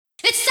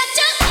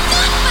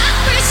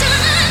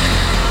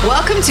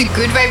Welcome to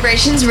Good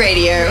Vibrations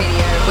Radio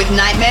with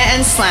Nightmare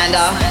and Slander.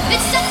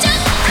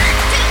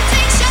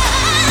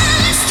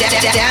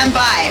 Stand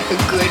by for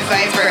Good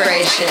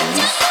Vibrations.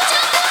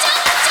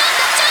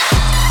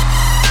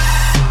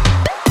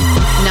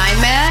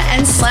 Nightmare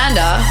and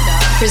Slander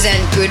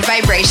present Good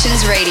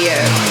Vibrations Radio.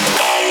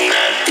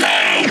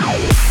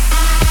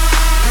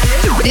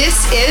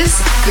 This is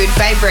Good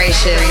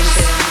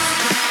Vibrations.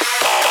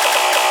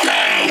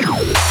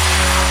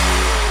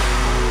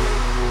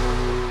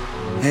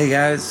 Hey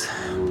guys,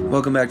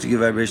 welcome back to Good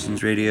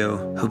Vibrations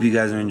Radio. Hope you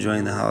guys are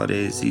enjoying the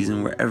holiday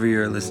season wherever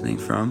you're listening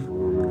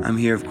from. I'm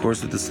here, of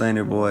course, with the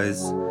Slander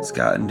Boys,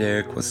 Scott and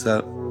Derek. What's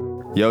up?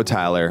 Yo,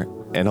 Tyler,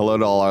 and hello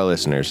to all our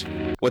listeners.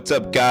 What's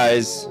up,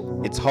 guys?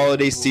 It's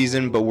holiday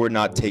season, but we're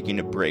not taking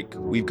a break.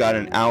 We've got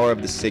an hour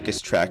of the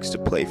sickest tracks to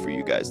play for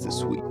you guys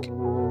this week.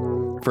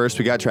 First,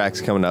 we got tracks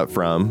coming up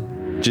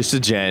from Just a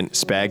Gent,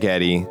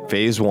 Spaghetti,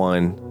 Phase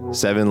 1,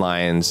 Seven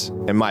Lions,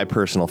 and my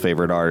personal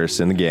favorite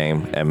artist in the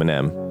game,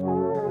 Eminem.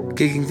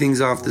 Kicking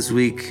things off this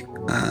week,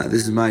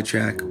 this is my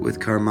track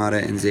with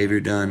Karmada and Xavier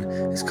Dunn.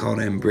 It's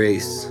called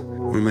Embrace,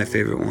 one of my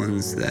favorite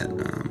ones that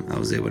I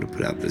was able to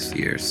put out this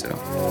year, so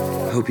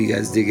I hope you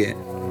guys dig it.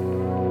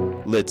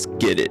 Let's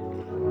get it.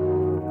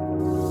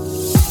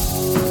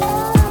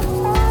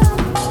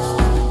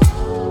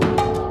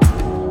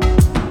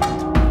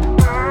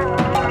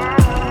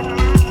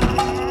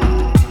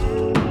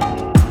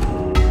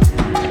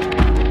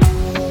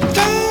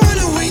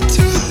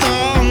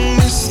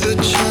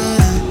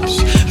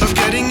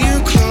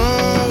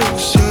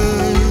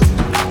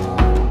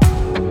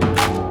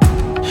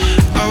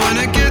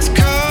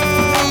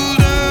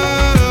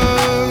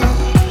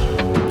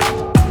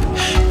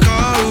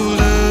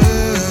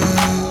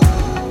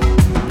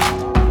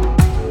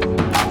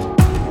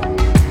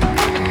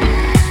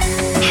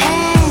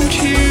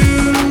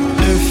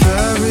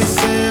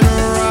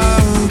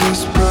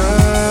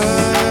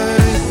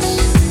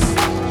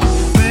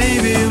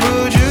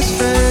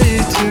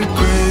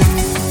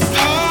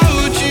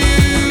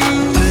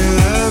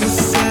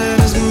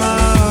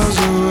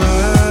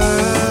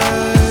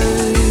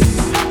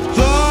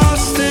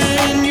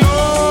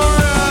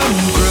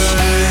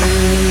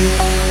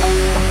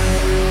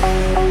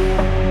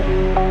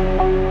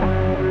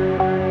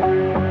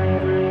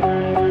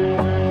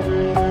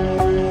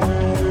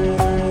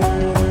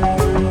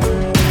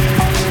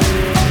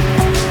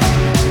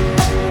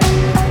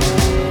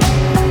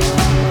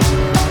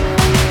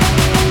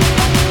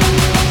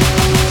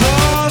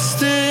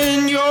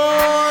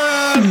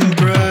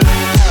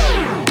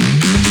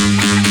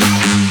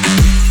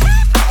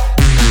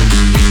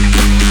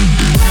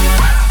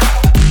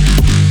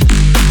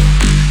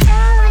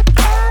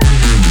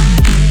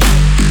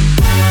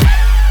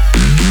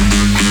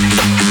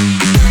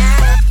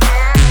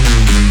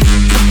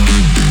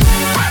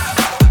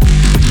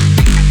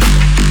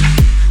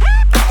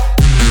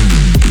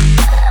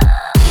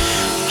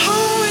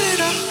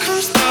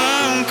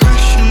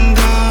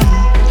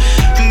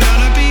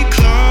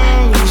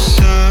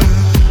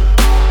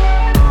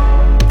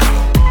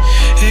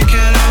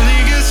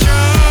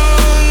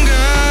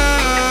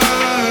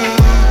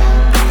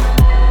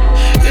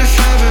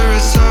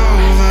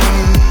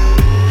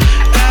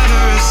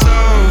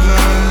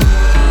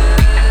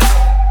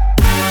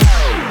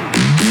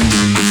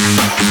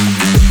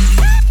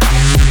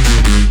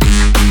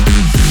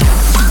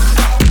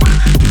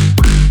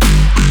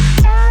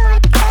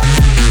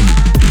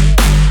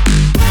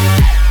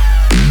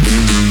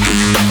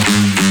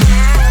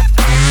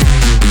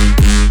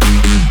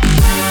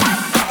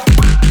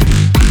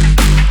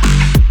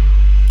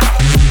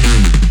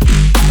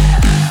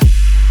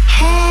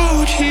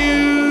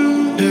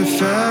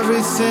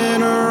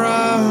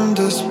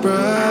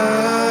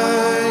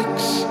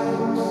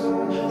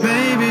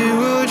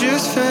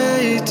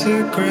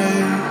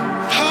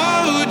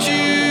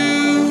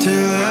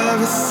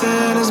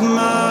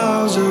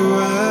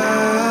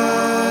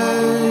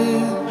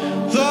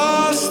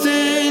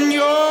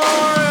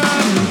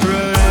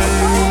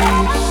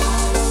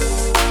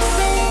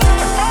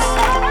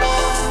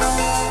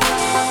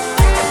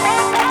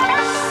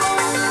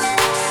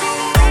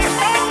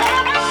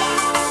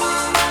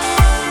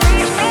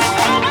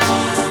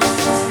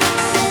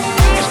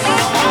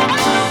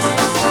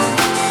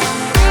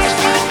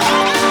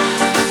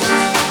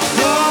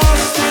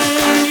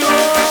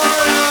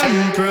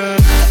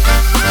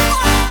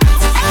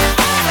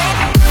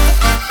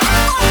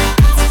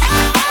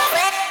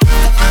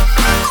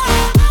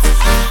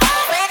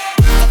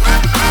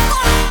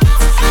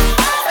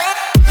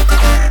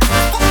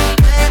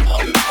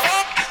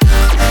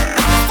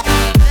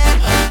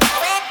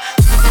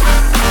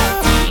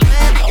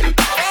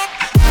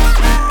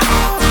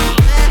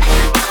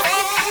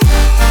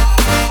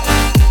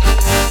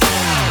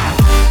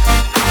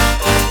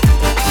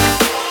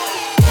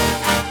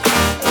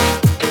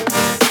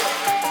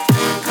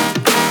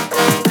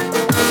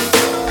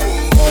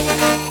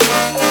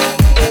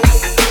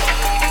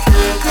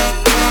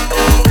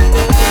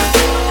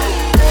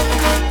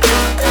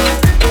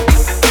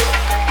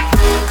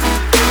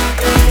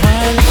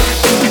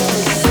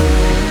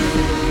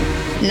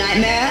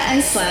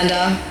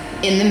 Slander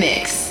in the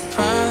mix.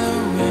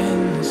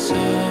 Following the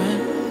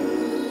sun,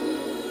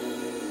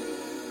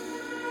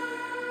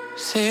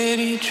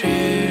 city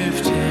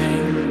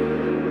drifting,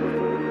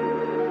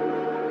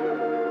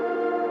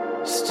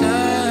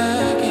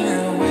 stuck in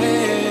a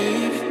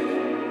wave.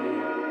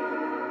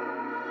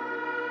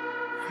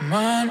 I'm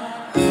on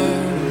the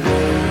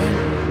run,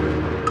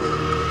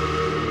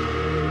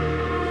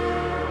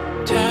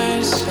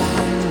 tired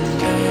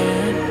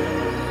sunken,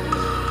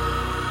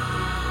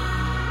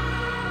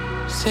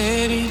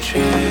 city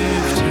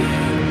drifting.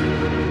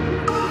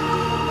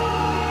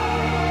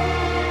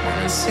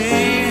 Wanna see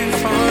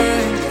if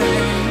foreign thing.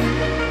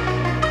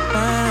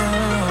 Oh,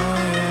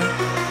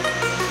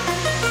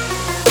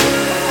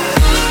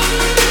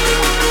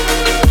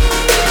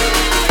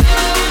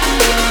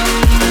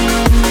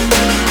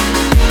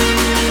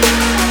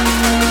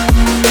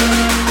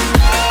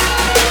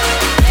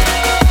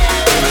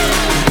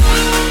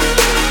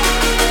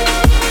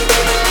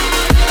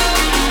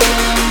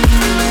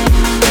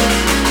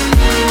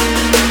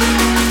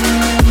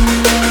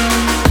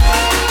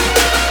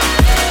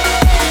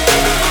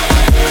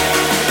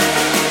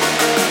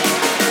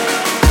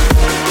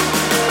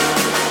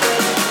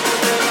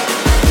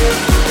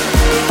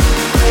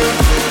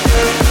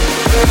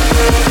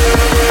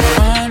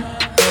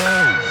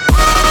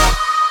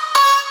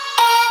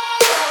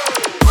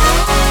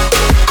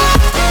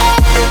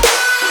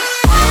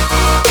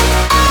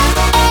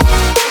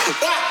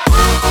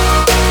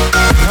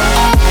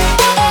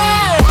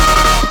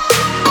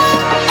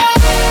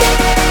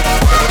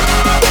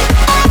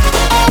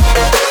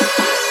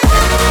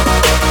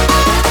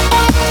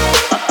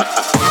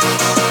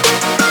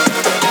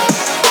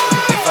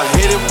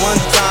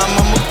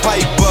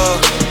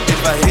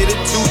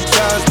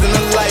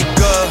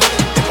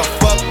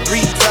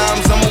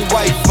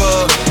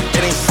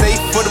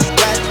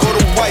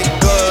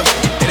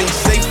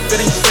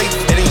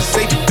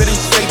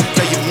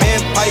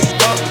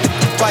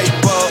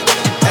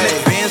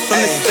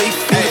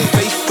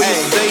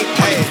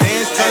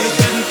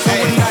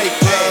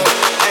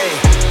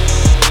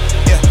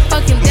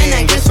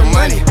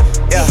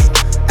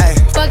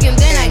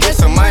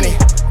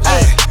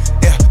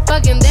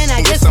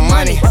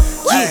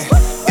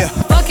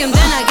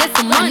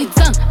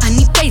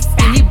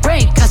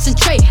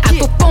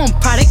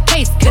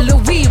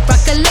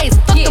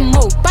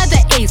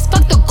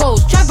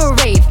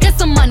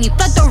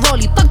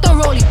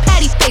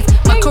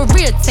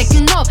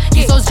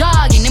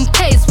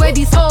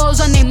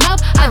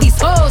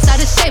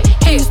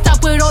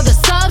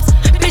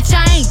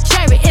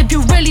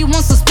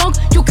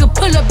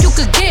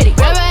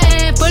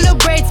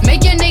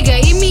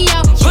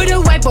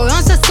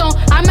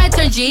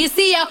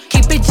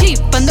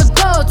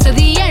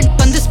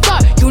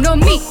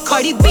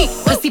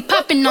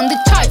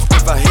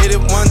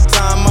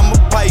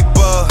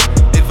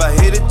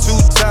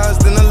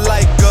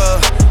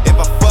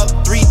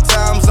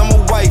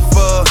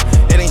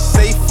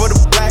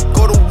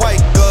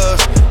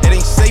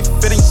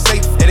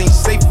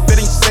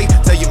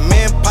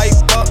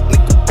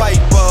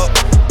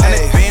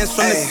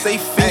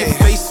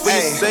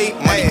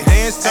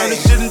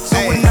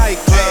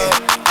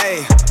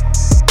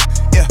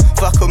 yeah.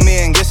 Fuck with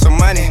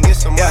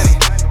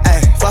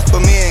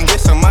me and get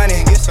some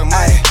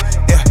money.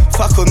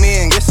 Fuck with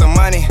me and get some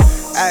money.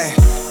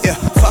 Ayy.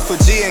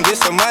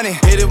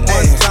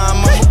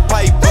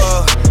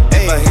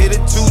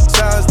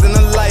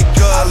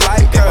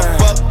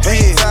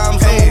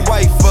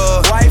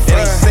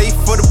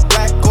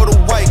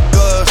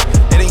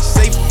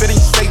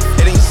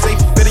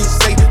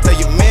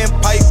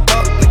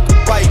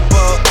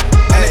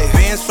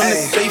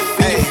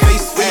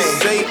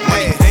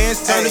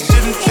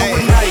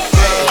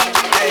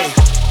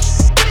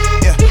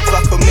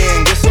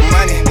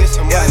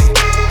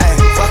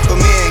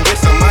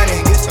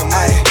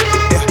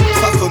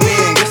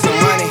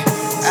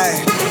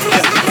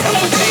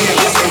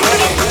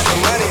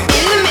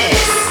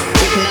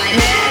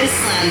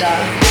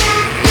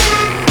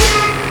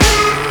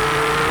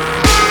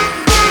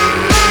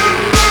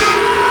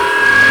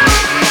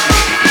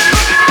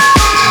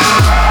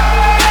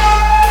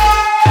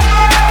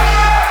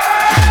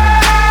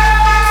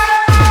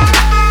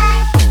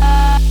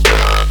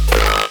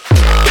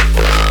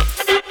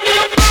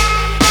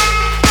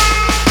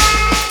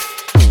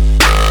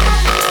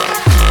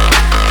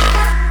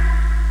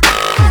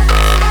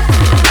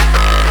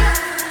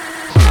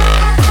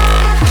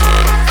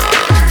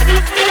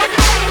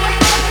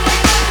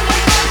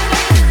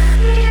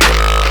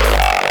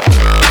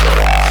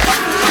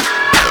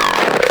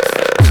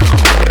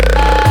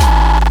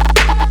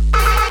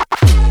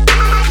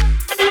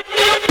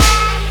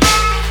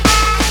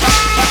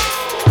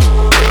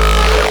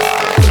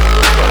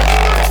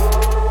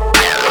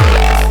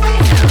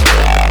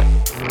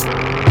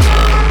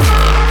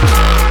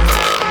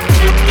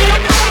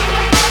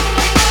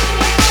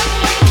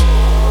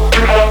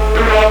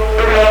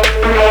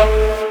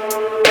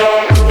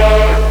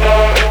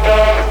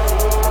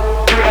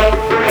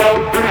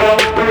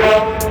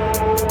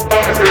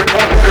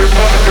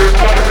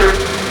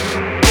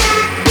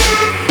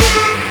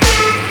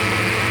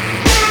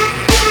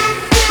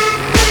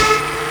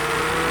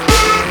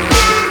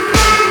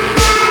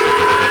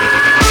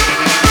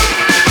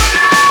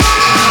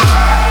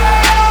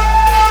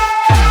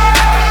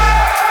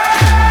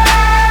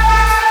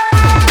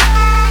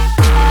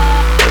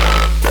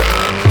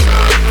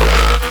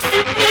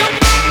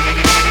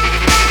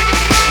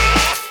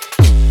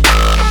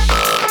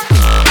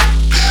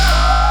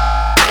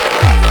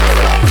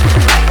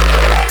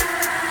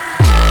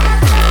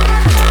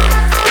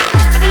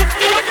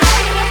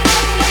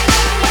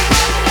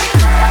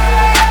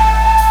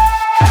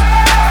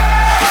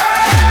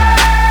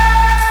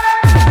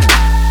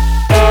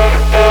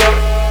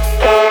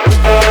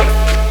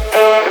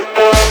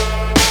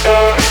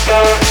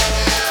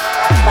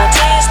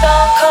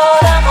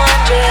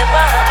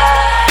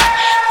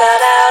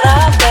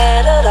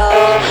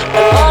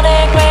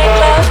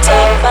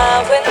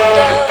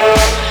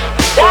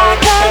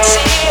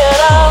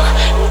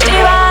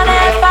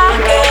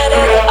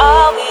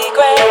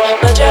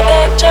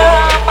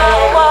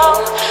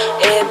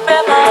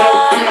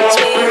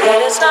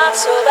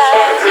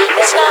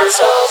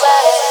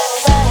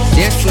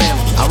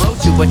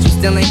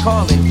 still ain't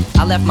calling.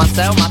 I left my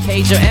cell, my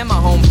pager, and my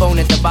home phone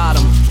at the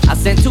bottom. I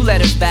sent 2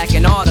 letters back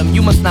in autumn,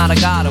 you must not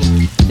have got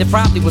them. There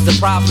probably was a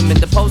problem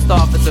at the post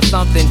office or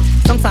something.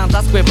 Sometimes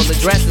I scribble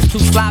addresses too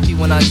sloppy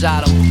when I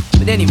jot them.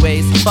 But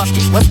anyways, fuck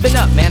it, what's been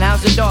up, man?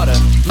 How's your daughter?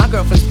 My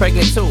girlfriend's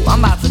pregnant too, I'm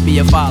about to be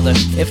a father.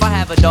 If I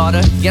have a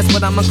daughter, guess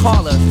what I'ma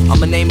call her?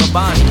 I'ma name her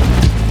Bonnie.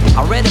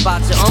 I read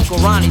about your Uncle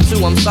Ronnie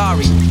too, I'm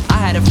sorry. I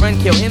had a friend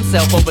kill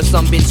himself over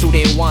some bitch who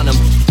didn't want him.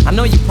 I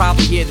know you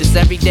probably hear this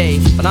every day,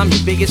 but I'm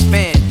your biggest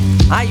fan.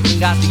 I even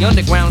got the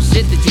underground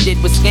shit that you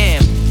did with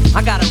Scam.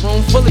 I got a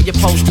room full of your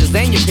posters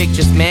and your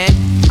pictures, man.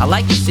 I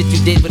like the shit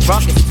you did with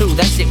Ruckus too,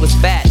 that shit was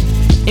fat.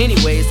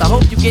 Anyways, I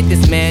hope you get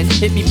this, man.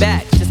 Hit me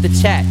back, just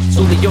a chat.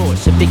 Truly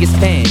yours, your biggest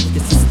fan.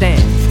 This is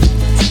Stan.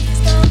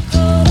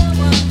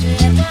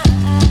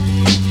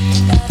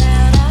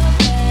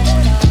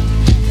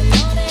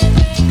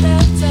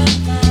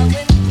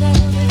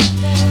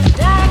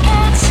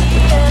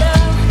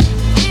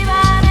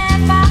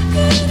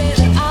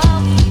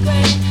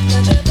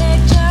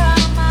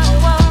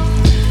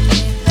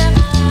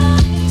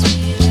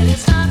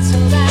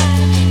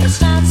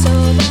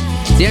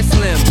 Dear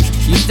Slim,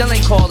 you still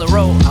ain't called a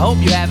road. I hope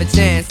you have a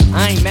chance.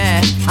 I ain't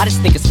mad, I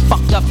just think it's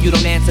fucked up you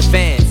don't answer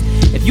fans.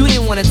 If you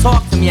didn't want to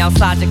talk to me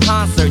outside your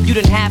concert, you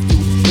didn't have to.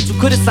 But you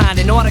could've signed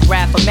an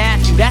autograph for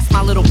Matthew. That's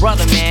my little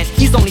brother, man.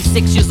 He's only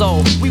 6 years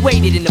old. We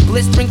waited in the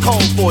blistering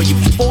cold for you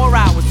for 4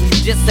 hours and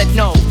you just said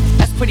no.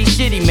 That's pretty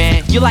shitty,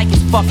 man. You're like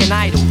his fucking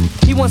idol.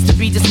 He wants to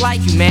be just like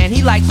you, man.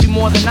 He likes you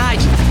more than I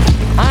do.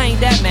 I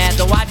ain't that mad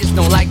though, I just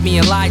don't like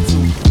being lied to.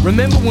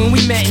 Remember when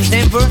we met in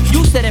Denver?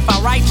 You said if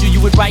I write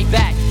you would write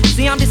back.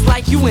 See, I'm just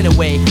like you in a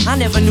way. I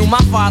never knew my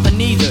father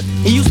neither.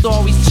 He used to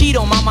always cheat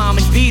on my mom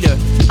and beat her.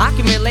 I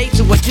can relate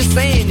to what you're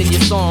saying in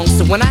your songs.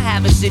 So when I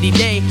have a shitty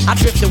day, I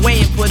drift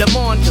away and put them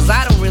on. Cause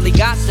I don't really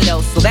got shit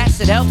else, so that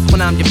shit helps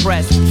when I'm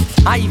depressed.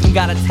 I even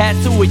got a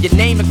tattoo with your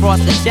name across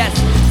the chest.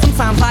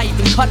 Sometimes I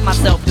even cut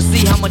myself to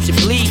see how much it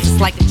bleeds.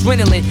 It's like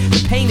adrenaline,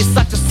 the pain is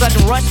such a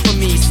sudden rush for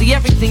me. See,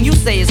 everything you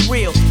say is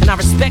real, and I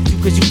respect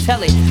you cause you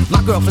tell it.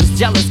 My girlfriend's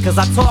jealous cause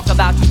I talk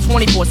about you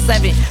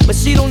 24/7. But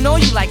she don't know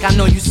you like I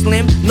know you,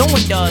 Slim. No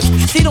one does.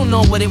 She don't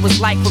know what it was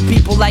like for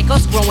people like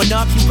us growing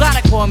up. You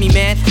gotta call me,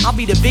 man. I'll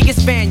be the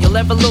biggest fan you'll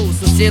ever lose.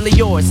 Sincerely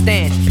yours,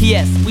 Stan.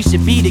 P.S. We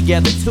should be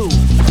together too.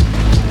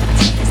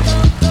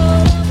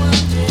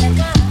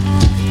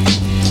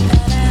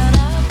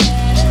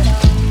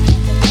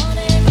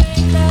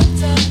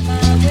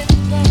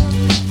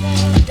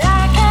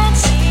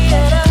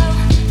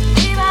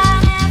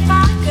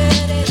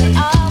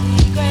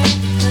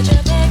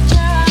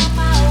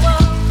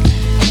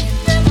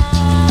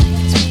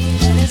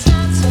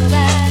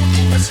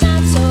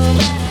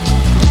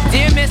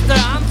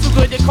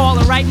 Call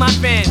and write my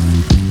fans.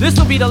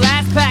 This'll be the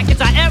last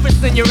package I ever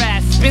send your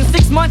ass. It's been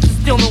 6 months and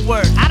still no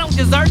word. I don't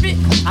deserve it.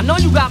 I know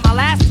you got my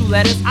last 2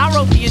 letters. I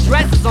wrote the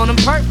addresses on them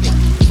perfect.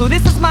 So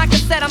this is my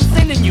cassette I'm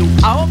sending you.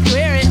 I hope you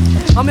hear it.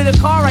 I'm in the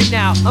car right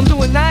now. I'm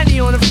doing 90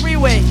 on the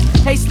freeway.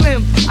 Hey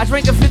Slim, I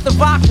drank a 5th of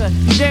vodka.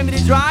 You dare me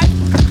to drive?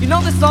 You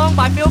know the song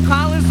by Phil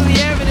Collins, In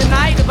the Air of the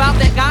Night, about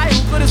that guy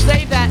who could've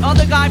saved that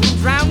other guy from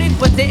drowning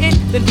but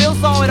didn't? Then Phil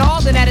saw it all,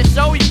 then at a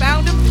show he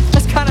found him.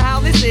 That's kinda how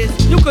this is.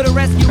 You could've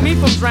rescued me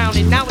from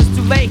drowning. Now it's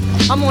too late.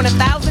 I'm on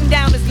 1,000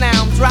 downers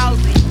now. I'm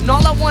drowsy. And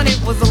all I wanted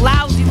was a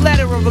lousy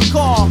letter or a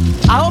call.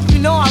 I hope you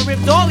know I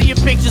ripped all of your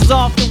pictures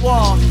off the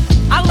wall.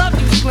 I love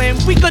you, Slim.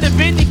 We could have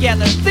been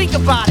together. Think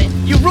about it.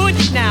 You ruined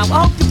it now.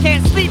 I hope you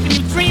can't sleep and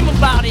you dream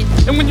about it.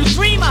 And when you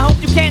dream, I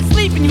hope you can't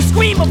sleep and you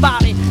scream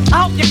about it.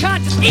 I hope your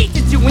conscience eats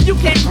at you when you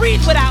can't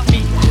breathe without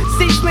me.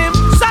 See, Slim?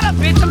 Shut up,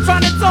 bitch. I'm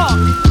trying to talk.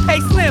 Hey,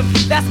 Slim.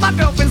 That's my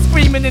girlfriend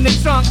screaming in the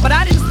trunk. But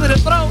I didn't slit her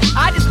throat.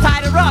 I just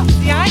tied her up.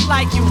 See, I ain't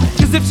like you.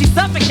 Cause if she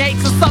suffocates,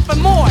 she'll suffer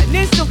more. And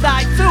then she'll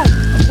die too.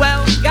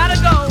 Well, gotta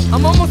go.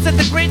 I'm almost at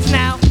the bridge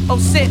now. Oh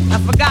shit, I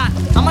forgot.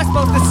 How am I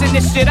supposed to send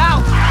this shit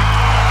out?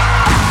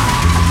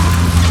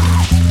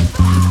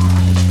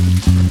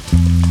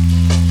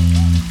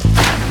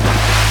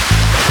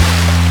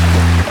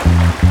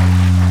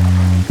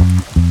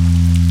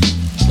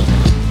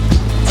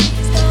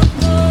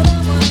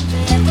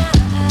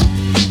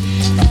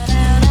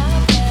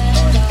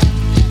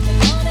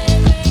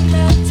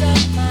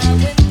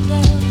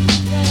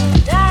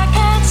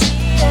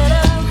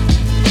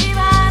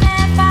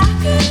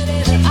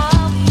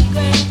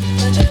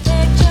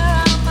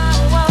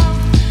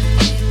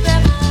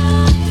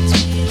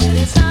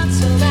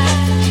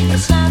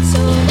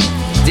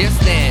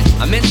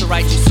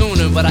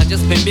 But I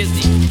just been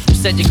busy. You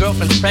said your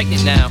girlfriend's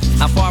pregnant now.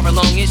 How far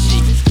along is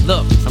she?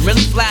 Look, I'm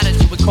really flattered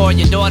you would call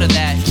your daughter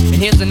that. And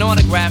here's an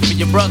autograph for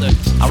your brother.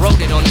 I wrote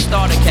it on the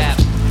starter cap.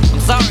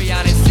 I'm sorry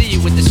I didn't see you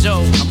with the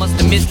show. I must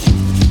have missed you.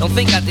 Don't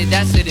think I did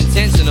that shit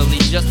intentionally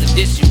just to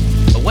diss you.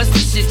 But what's the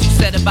shit you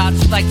said about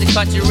you like to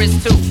cut your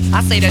wrist too?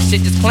 I say that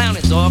shit just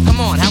clowning, dog.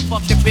 Come on, how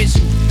fucked up is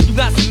you? You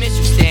got some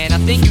issues, Stan. I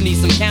think you need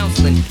some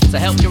counseling to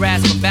help your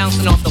ass from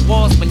bouncing off the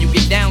walls when you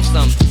get down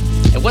some.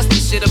 And what's the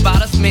shit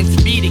about us meant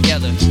to be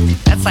together?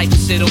 That type of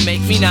shit'll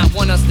make me not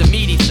want us to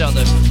meet each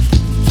other.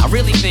 I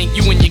really think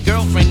you and your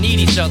girlfriend need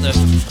each other,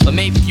 but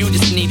maybe you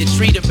just need to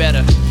treat her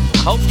better.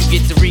 I hope you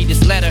get to read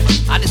this letter.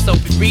 I just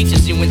hope it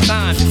reaches you in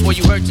time before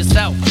you hurt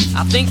yourself.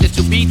 I think that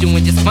you'll be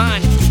doing just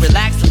fine if you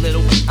relax a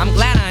little. I'm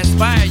glad I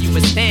inspire you,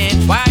 but Stan,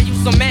 why are you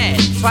so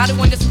mad? Try to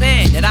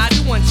understand that I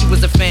do want you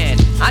as a fan.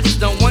 I just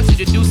don't want you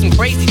to do some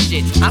crazy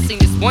shit. I seen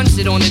this one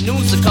shit on the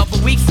news a couple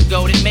weeks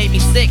ago that made me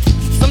sick.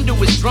 Some dude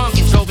was drunk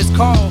and drove his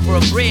car over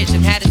a bridge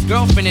and had his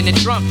girlfriend in the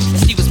trunk,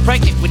 and she was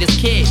pregnant with his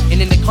kid.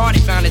 And in the car they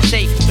found a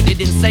tape, but they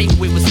didn't say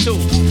who it was to.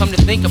 Come to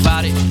think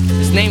about it,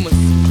 his name was,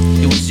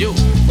 it was you.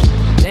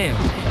 Damn.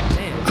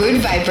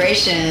 Good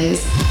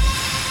vibrations.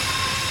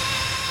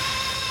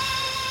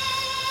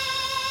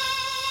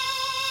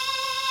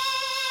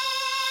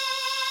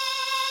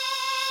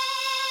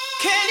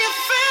 Can you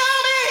feel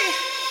me?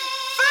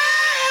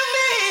 Feel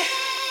me?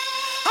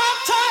 I'm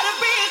tired of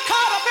being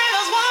caught up in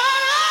this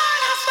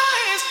one-line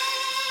space.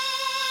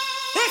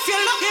 If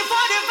you're looking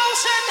for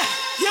devotion,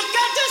 you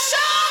got to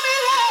show me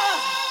love.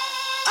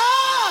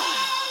 Oh,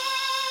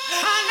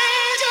 I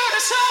need you to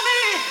show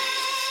me.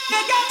 You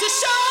got to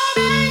show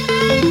me.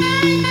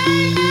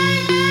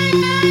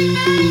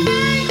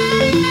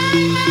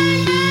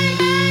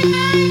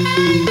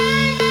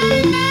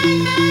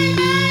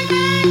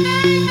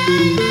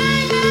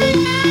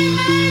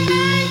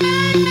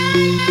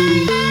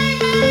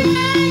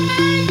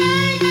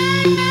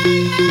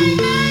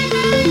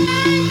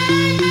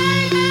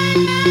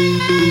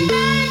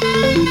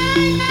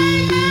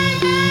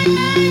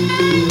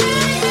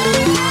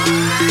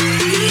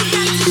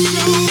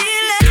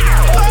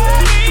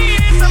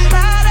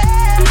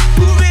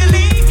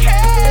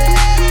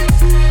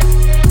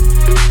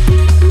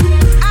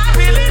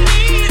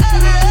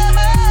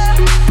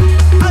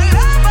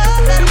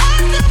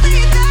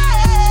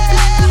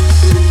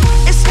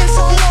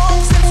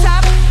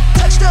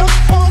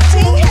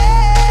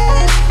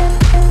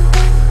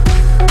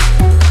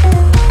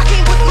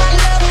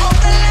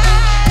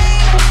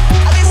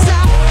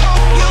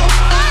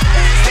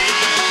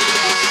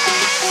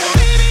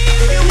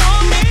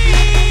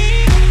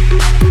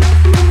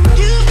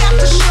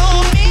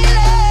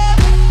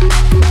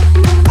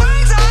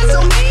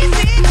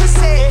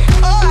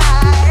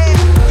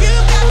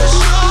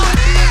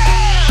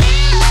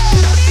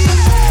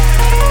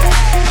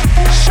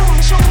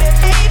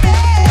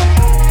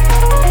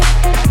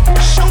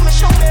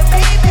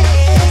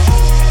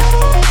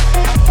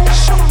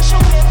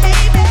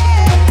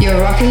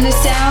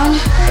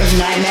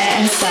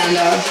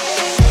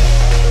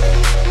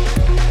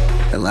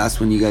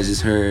 When you guys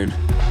just heard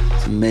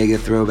some mega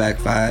throwback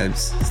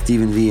vibes,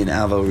 Stephen V and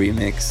Alvo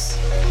remix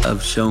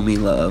of Show Me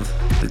Love,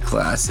 the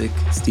classic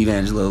Steve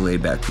Angelo,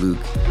 Laid Back Luke,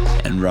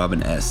 and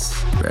Robin S.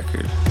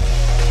 record.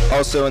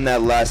 Also in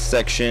that last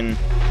section,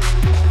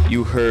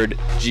 you heard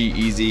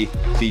G-Eazy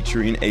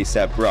featuring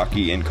A$AP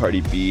Rocky and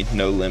Cardi B,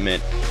 No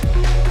Limit.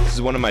 This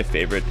is one of my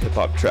favorite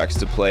hip-hop tracks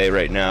to play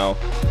right now.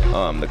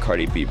 The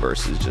Cardi B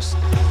verse is just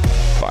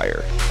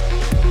fire.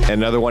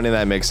 Another one in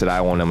that mix that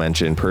I want to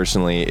mention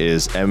personally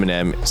is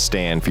Eminem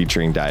Stan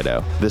featuring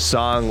Dido. This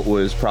song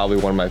was probably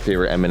one of my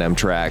favorite Eminem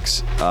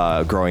tracks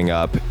growing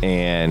up,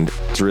 and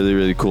it's really,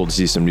 really cool to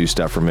see some new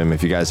stuff from him.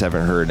 If you guys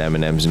haven't heard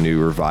Eminem's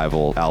new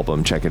Revival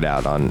album, check it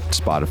out on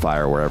Spotify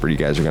or wherever you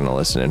guys are going to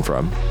listen in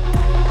from.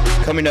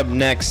 Coming up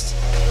next,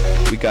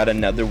 we got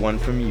another one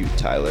from you,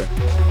 Tyler.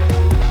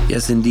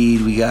 Yes,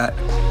 indeed. We got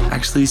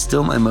actually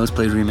still my most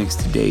played remix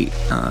to date.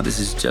 This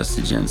is Just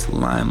a Gent's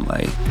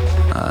Limelight,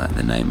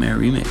 the Nightmare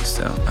remix.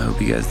 So I hope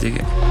you guys dig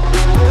it.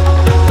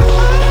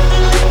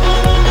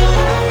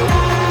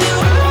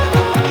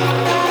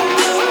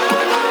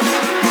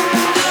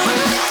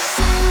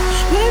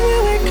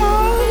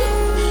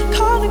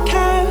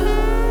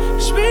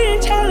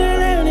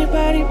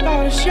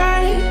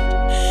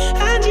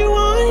 And you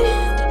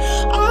want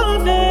all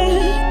of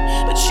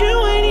it, but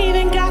you ain't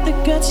even got the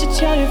guts to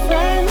tell your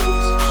friends.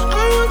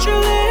 I want your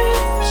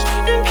lips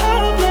in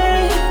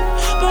public,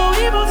 but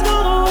we both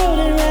know the world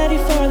ain't ready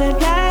for that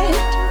night.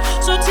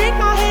 So take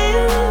my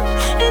hand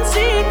in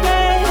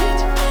secret,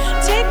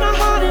 take my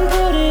heart and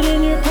put it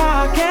in your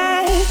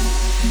pocket.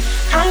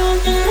 I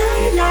want the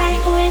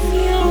night with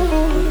you,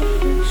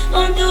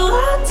 want the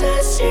world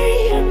to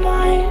see your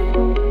mind.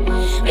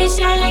 We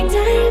shine like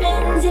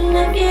diamonds in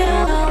the view.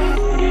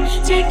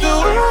 Take the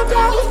world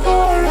out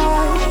for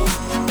us.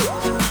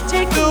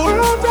 Take the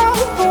world out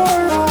for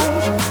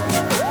us.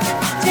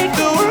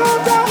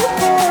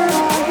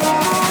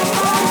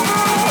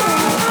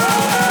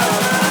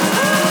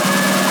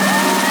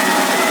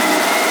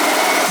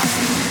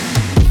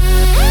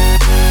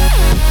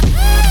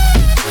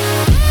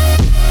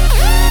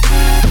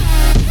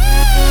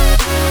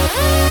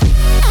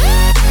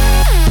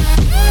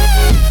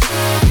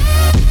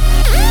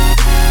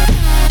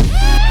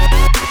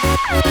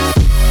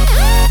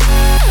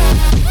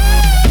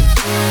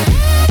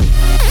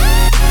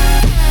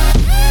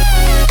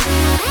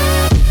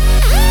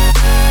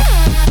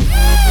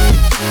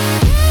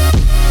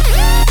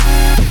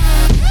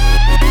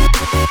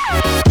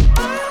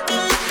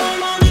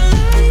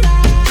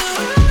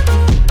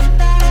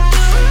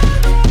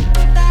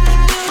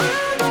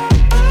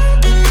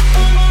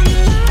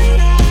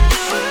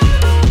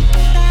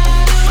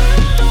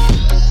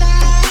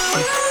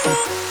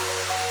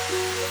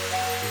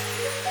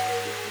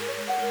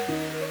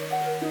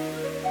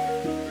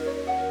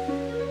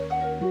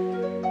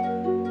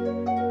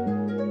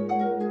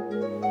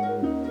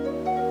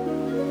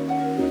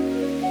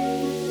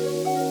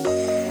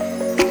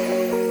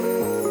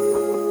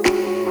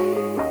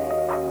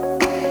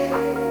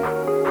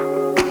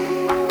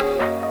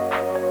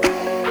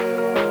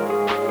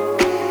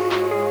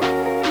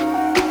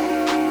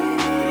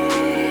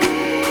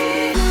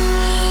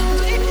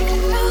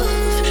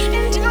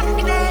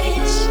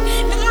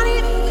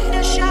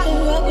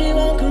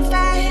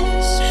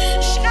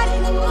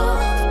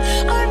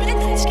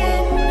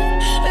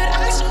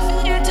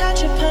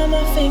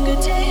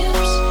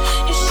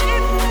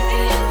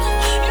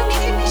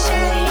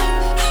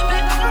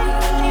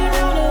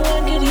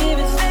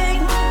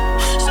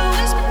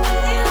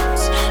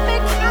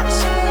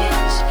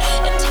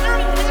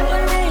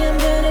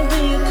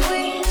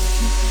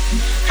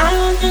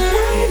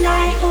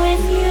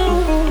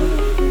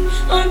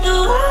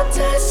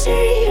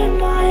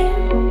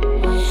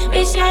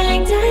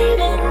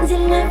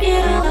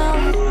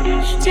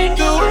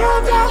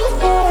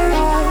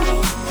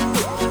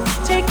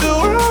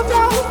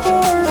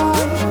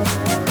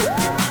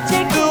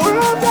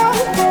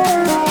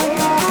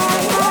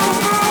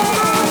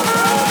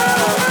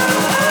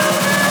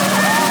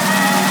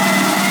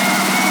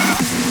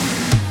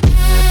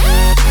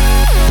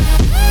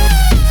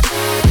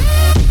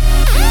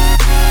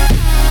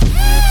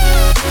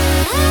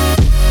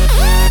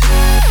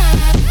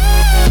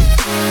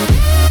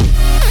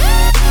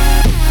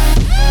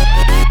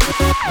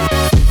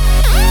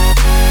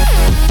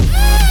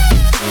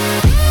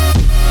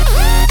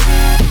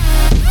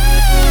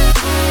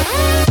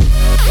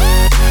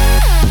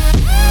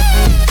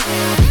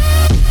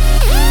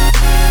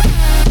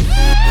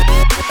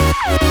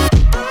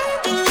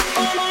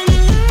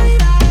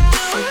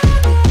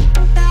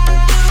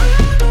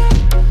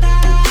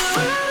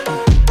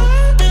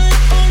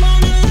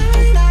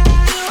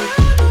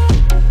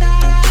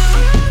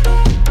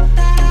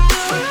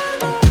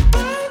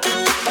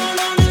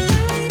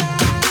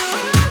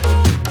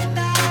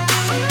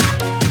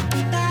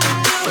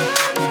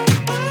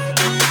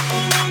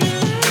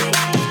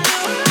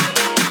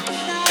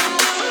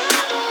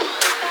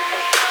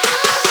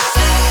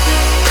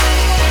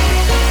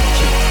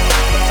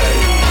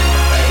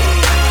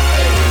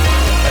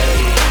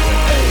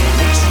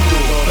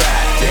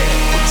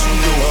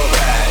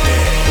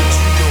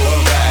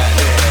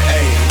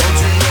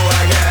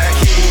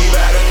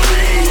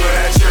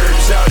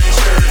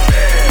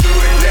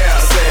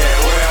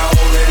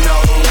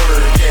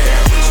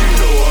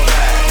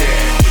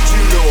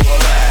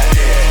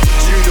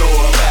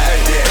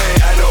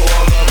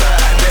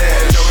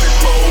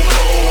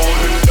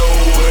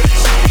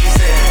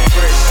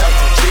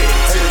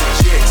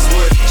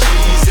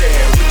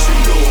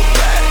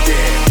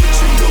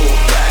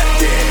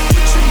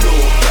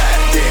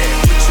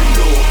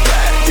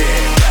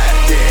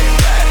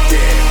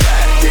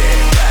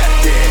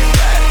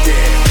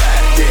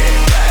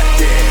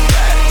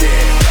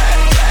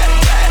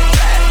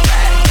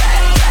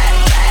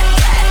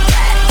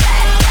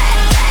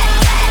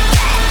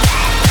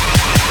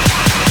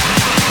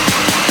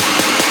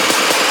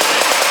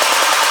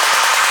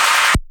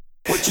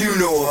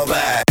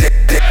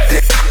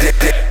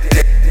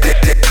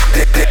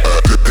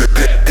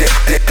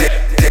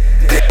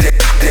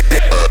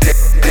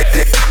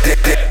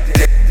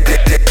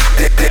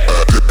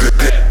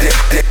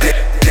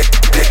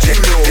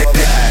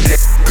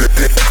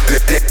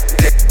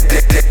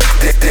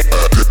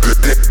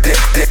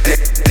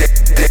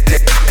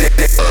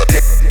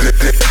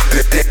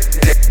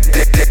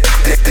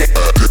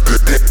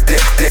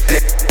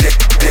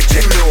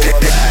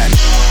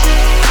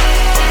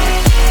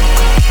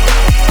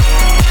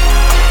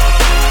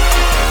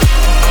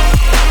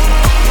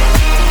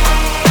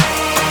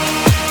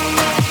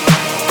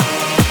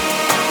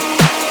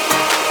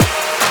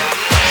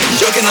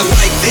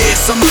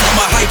 I'm on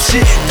my hype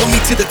shit. Put me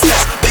to the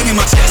test, banging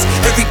my chest.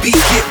 Every beat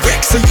get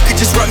wrecked, so you could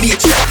just write me a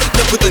check.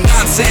 Look with the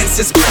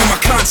nonsense, it's burning my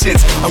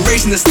conscience. I'm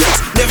raising the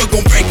stakes, never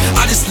gon' break.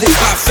 I just live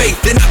by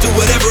faith, then I do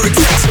whatever it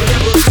takes.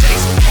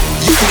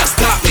 You cannot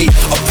stop me.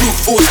 A brute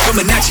force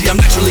coming at you. I'm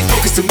naturally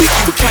focused to make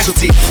you a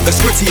casualty. That's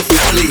word to your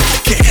family.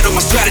 Can't handle my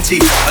strategy.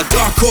 A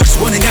dark horse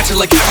running at you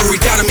like cavalry.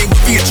 Doubting me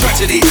would be a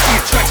tragedy.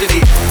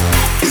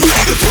 And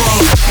ready to blow.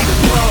 Ready to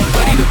blow.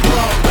 Ready to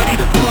blow. Ready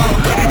to blow.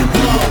 Ready to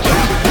blow.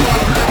 Ready to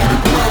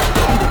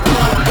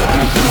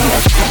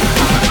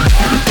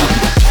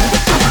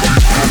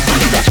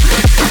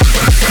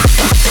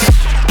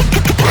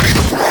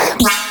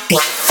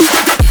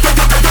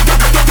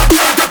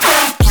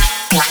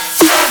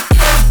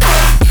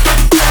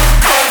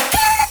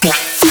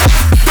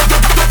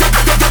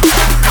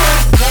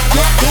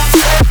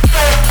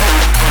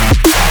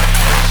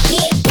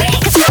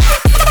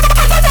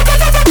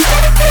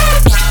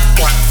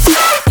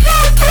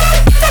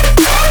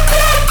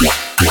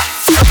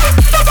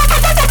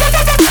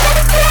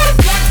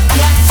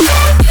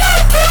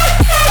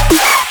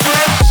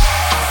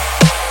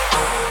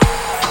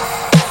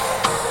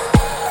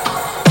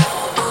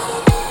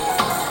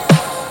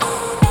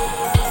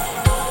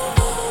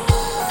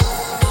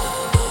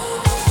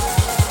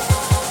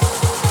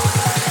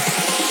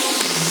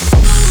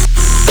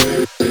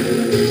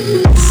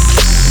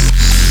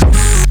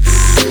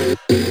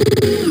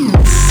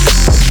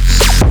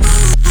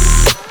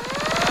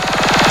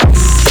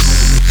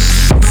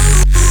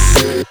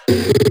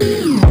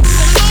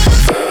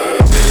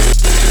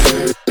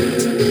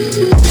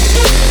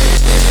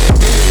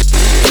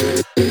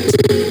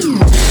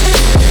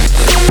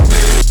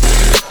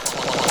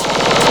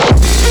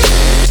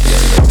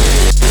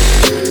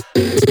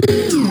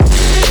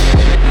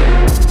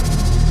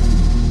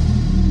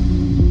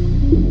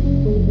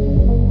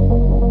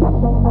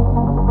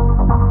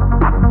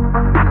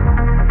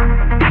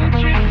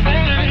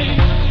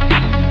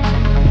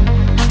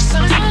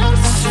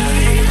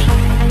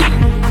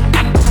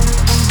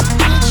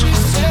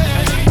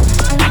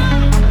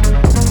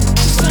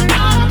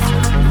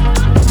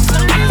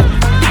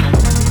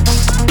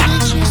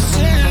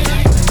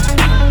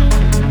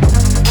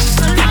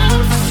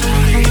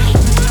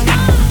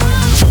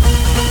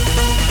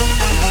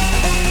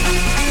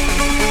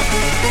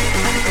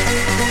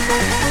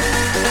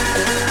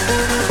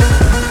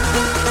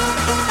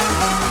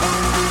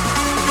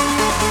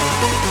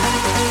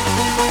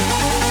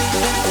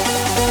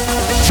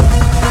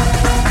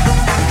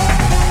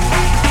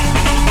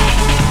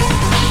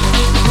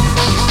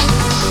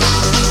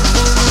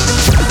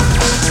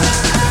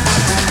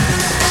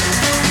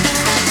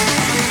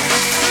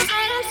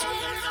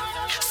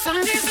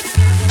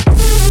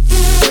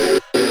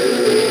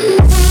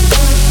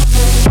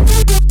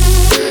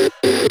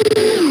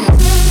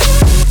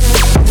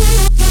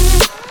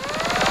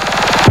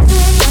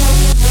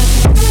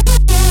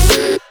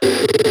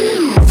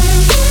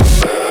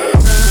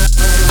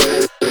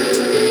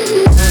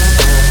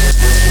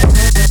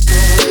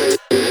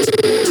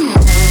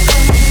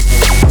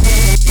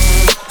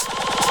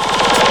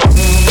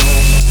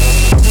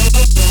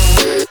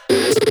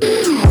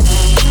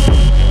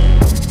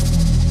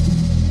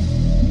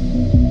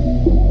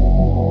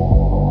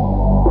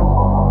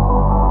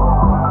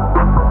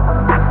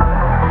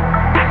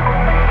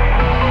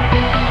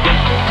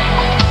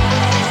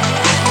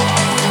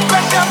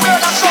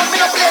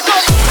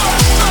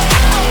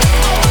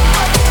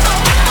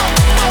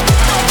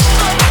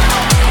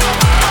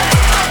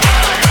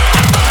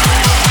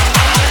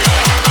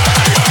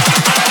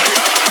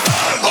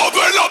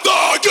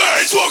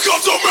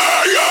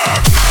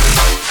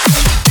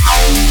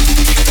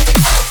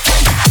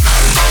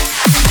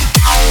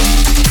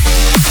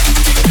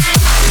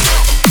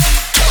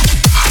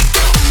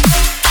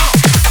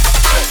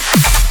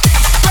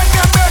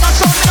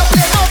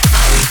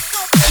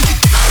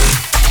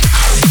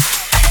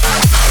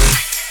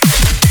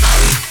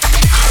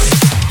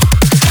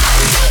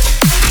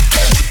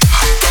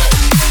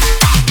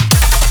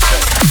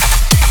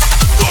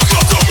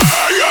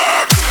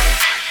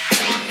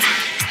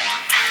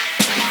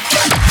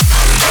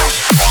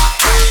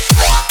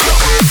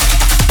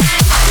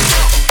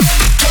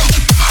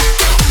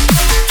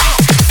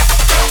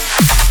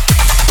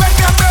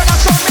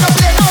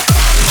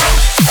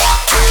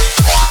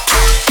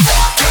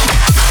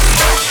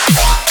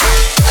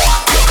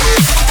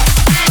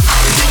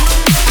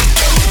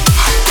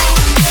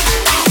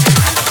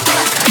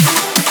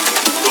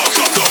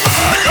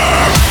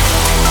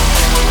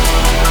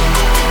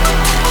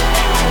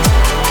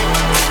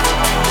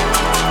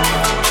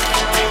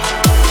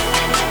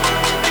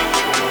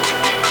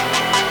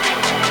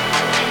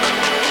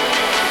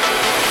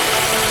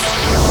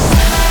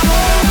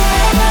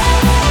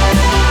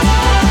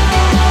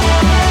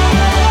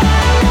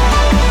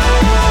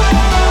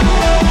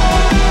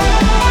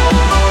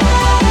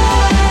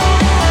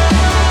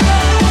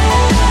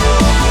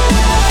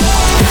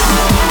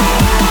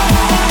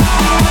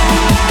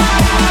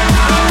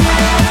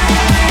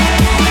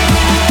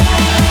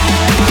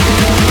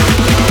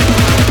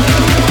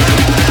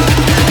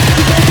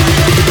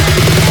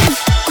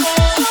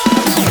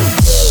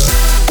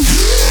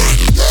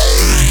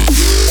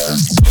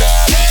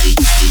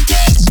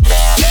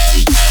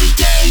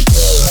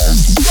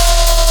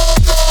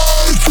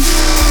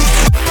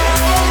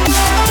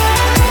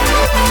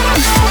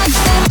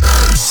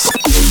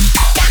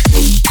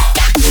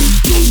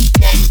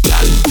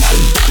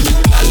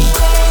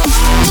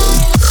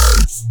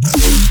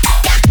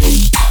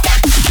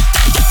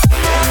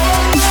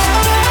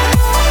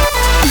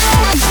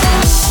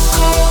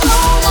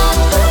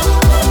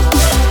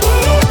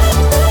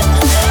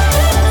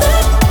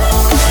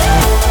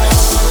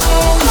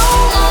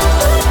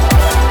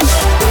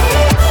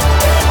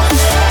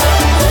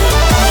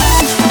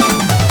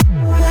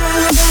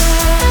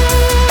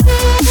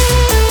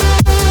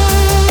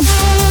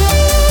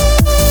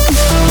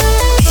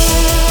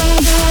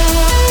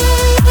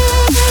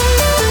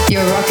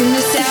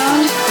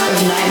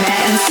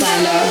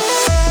Slander.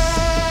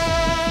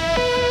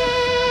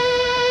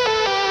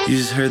 You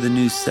just heard the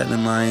new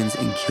Seven Lions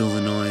and Kill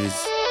the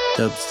Noise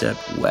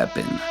dubstep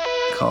weapon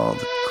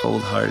called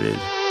Cold Hearted.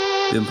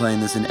 Been playing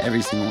this in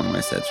every single one of my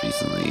sets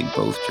recently.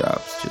 Both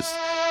drops, just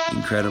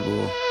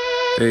incredible.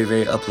 Very,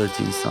 very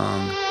uplifting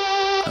song.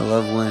 I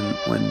love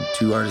when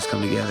two artists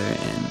come together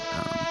and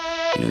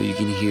you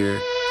can hear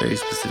very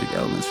specific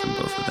elements from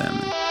both of them.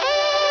 And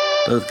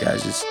both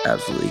guys just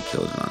absolutely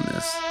killed it on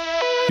this.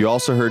 You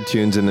also heard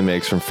tunes in the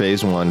mix from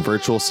Phase 1,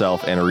 Virtual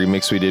Self, and a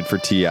remix we did for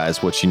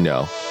T.I.'s What You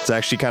Know. It's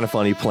actually kind of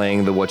funny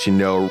playing the What You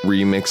Know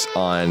remix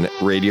on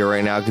radio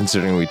right now,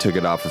 considering we took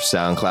it off of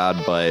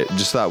SoundCloud, but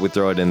just thought we'd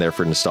throw it in there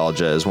for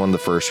nostalgia as one of the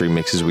first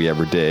remixes we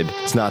ever did.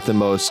 It's not the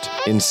most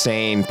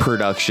insane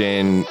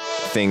production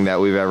thing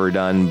that we've ever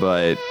done,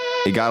 but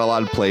it got a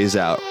lot of plays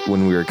out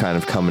when we were kind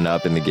of coming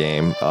up in the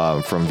game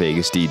from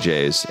Vegas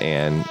DJs,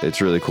 and it's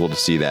really cool to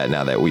see that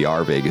now that we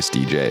are Vegas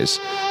DJs.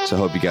 So I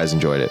hope you guys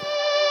enjoyed it.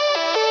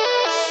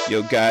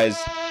 Yo guys,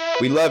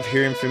 we love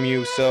hearing from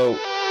you, so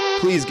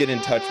please get in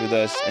touch with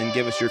us and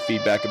give us your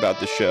feedback about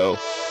the show.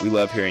 We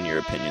love hearing your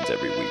opinions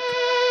every week.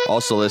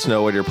 Also, let us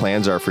know what your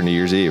plans are for New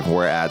Year's Eve.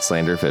 We're at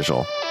Slander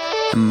Official.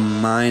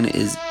 Mine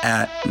is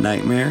at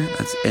Nightmare.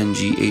 That's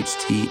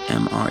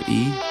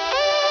NGHTMRE.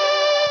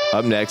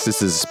 Up next,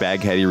 this is a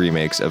Spaghetti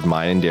remix of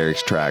mine and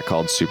Derek's track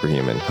called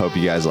Superhuman. Hope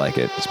you guys like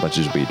it as much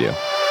as we do.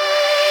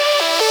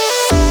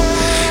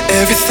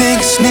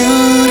 Everything's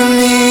new to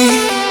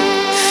me.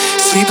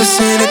 Sleepless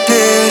in a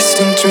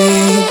distant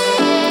dream.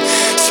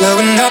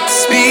 Slowing up the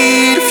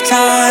speed of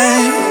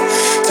time.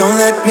 Don't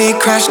let me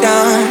crash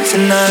down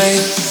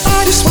tonight.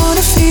 I just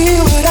wanna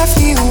feel what I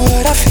feel,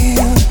 what I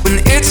feel.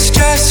 When it's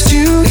just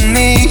you and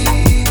me.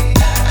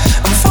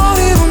 I'm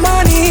falling on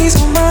my knees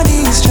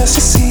just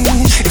to see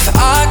if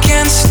I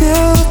can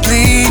still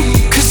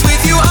bleed. 'Cause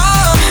with you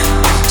I'm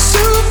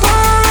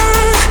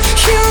superhuman.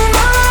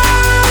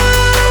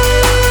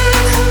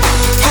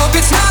 Hope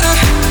it's not a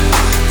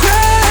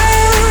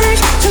grand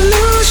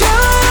delusion.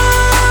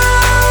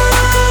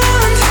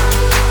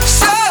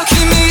 So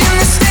keep me in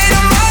the state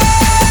of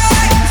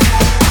mind.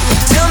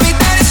 Tell me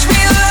that it's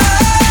real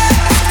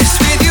life. 'Cause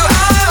with you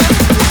I'm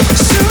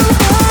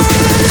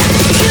superhuman,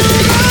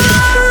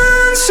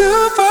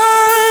 superhuman.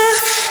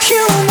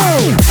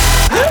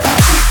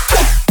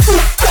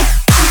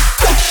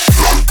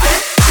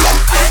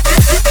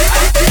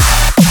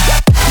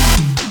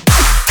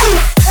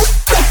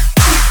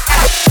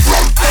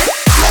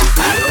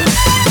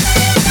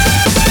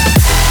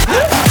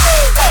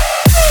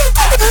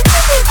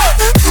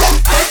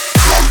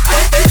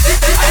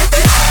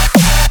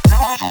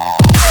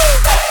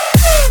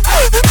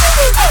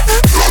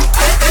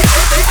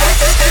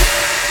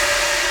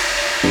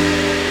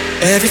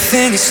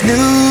 Everything is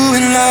new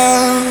in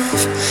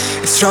love.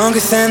 It's stronger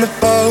than the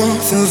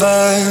both of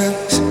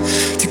us.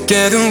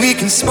 Together we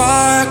can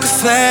spark a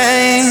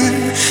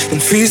flame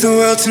and freeze the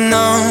world to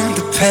numb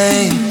the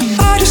pain.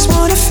 I just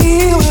wanna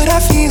feel what I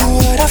feel,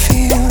 what I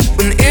feel.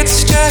 When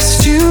it's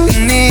just you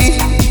and me.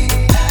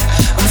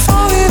 I'm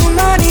falling on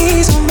my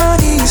knees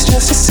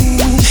just to see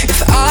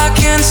if I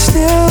can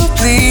still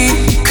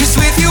bleed. 'Cause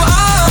with you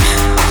I'm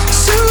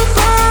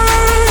superhuman.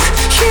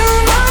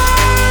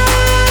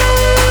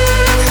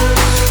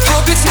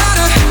 Hope it's not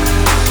a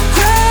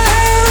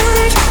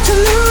grand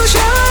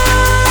delusion.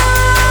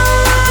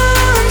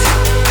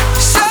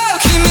 So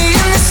keep me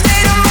in the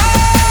state of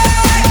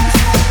mind.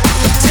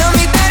 Tell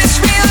me that it's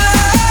real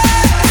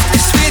life.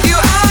 'Cause with you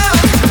I'm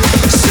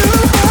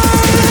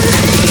superhuman,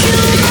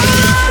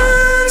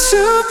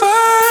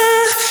 super.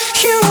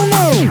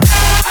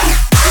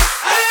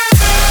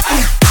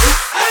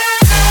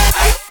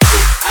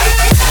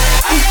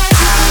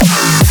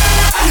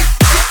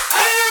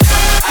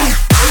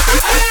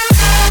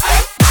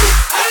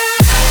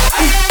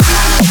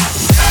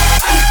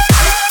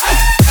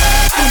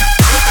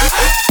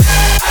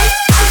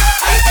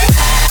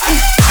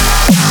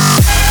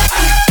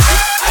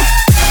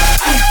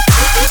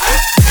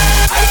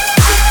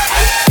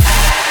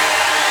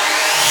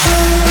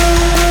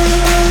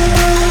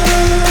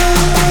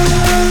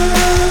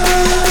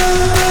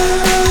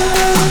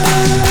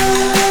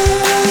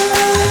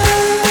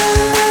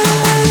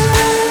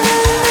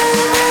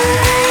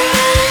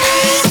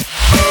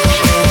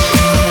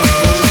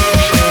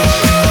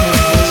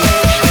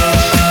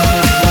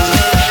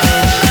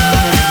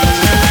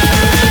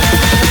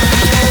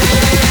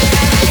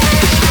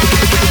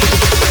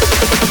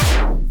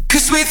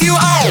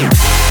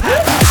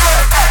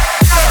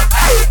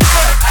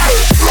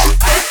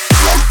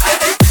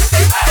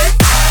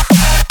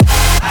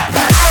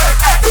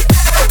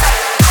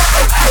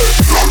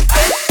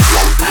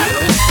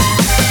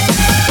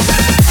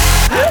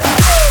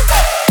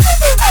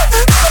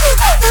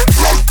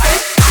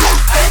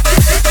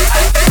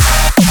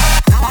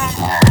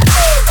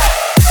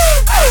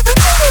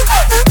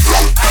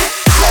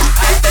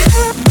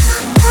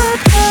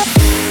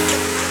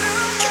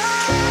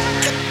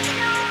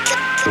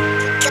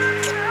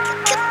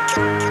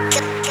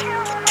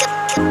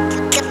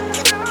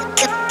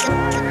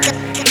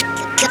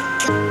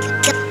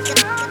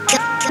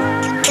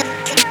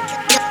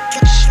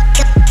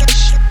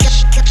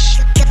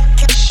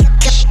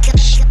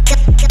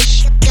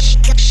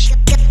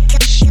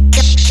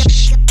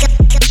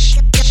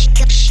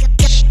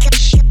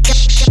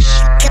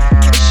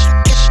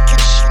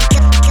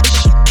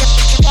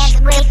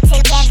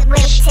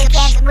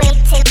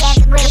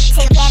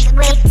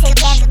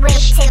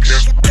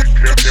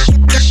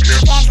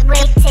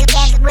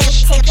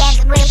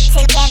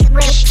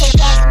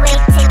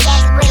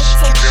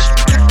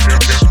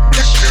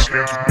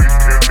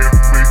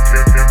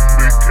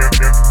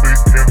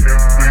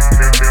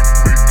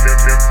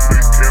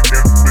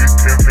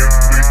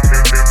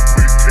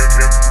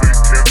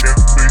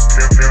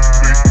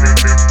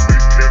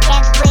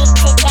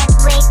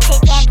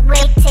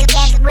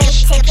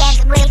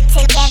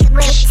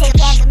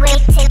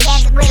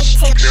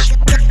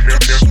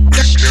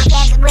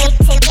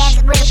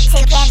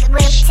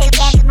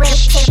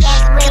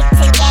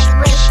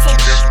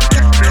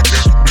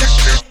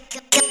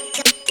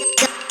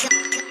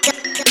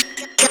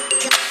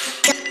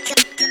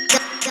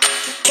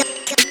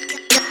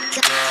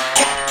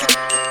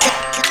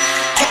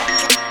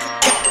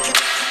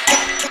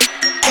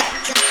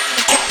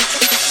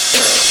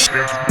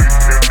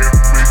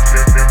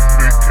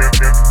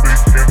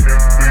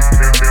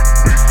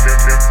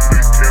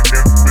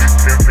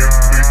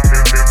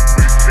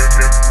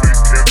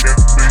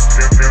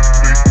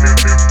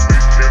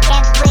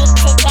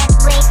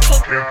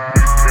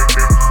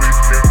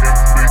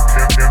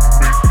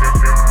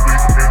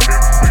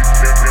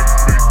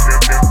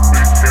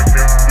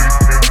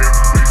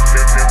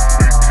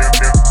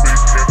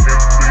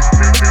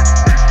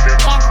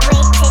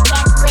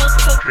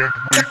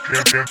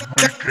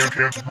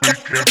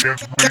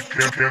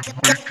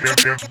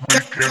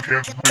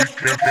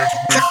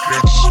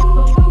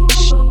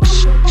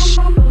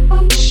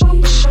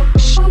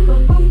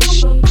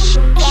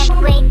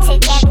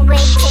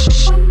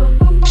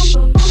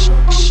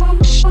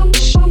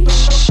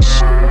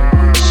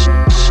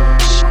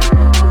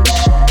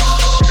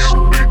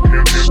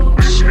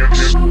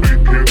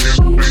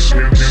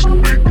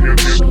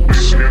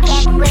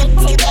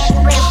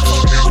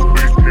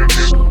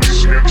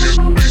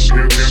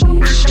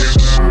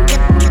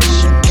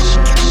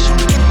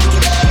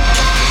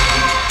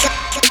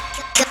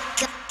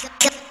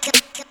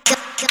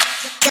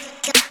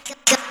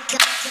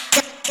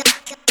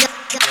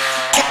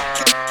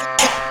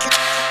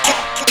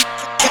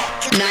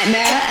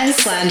 Nightmare and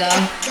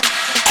Slander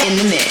in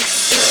the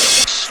mix.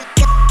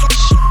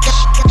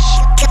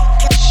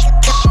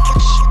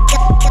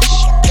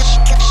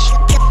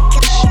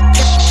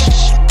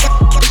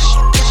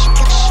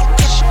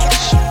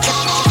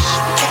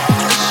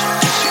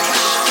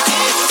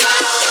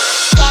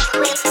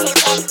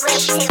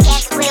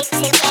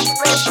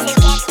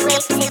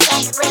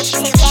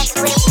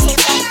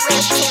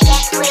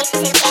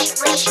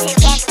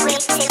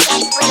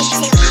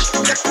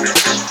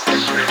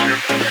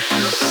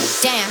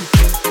 Damn.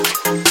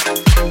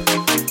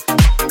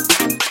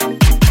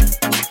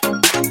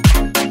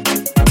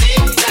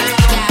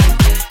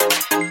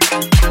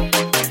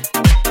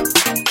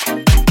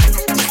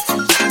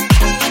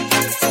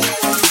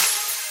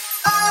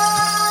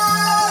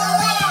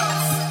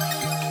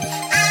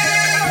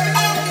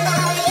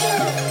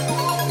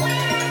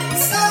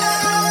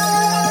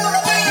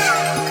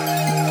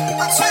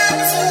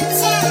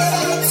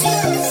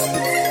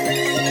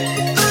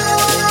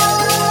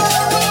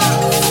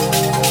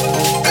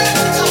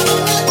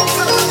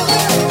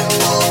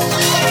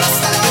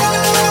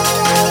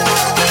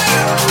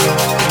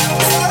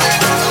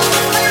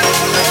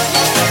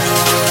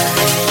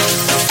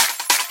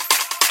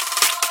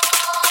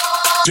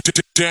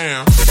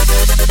 Damn.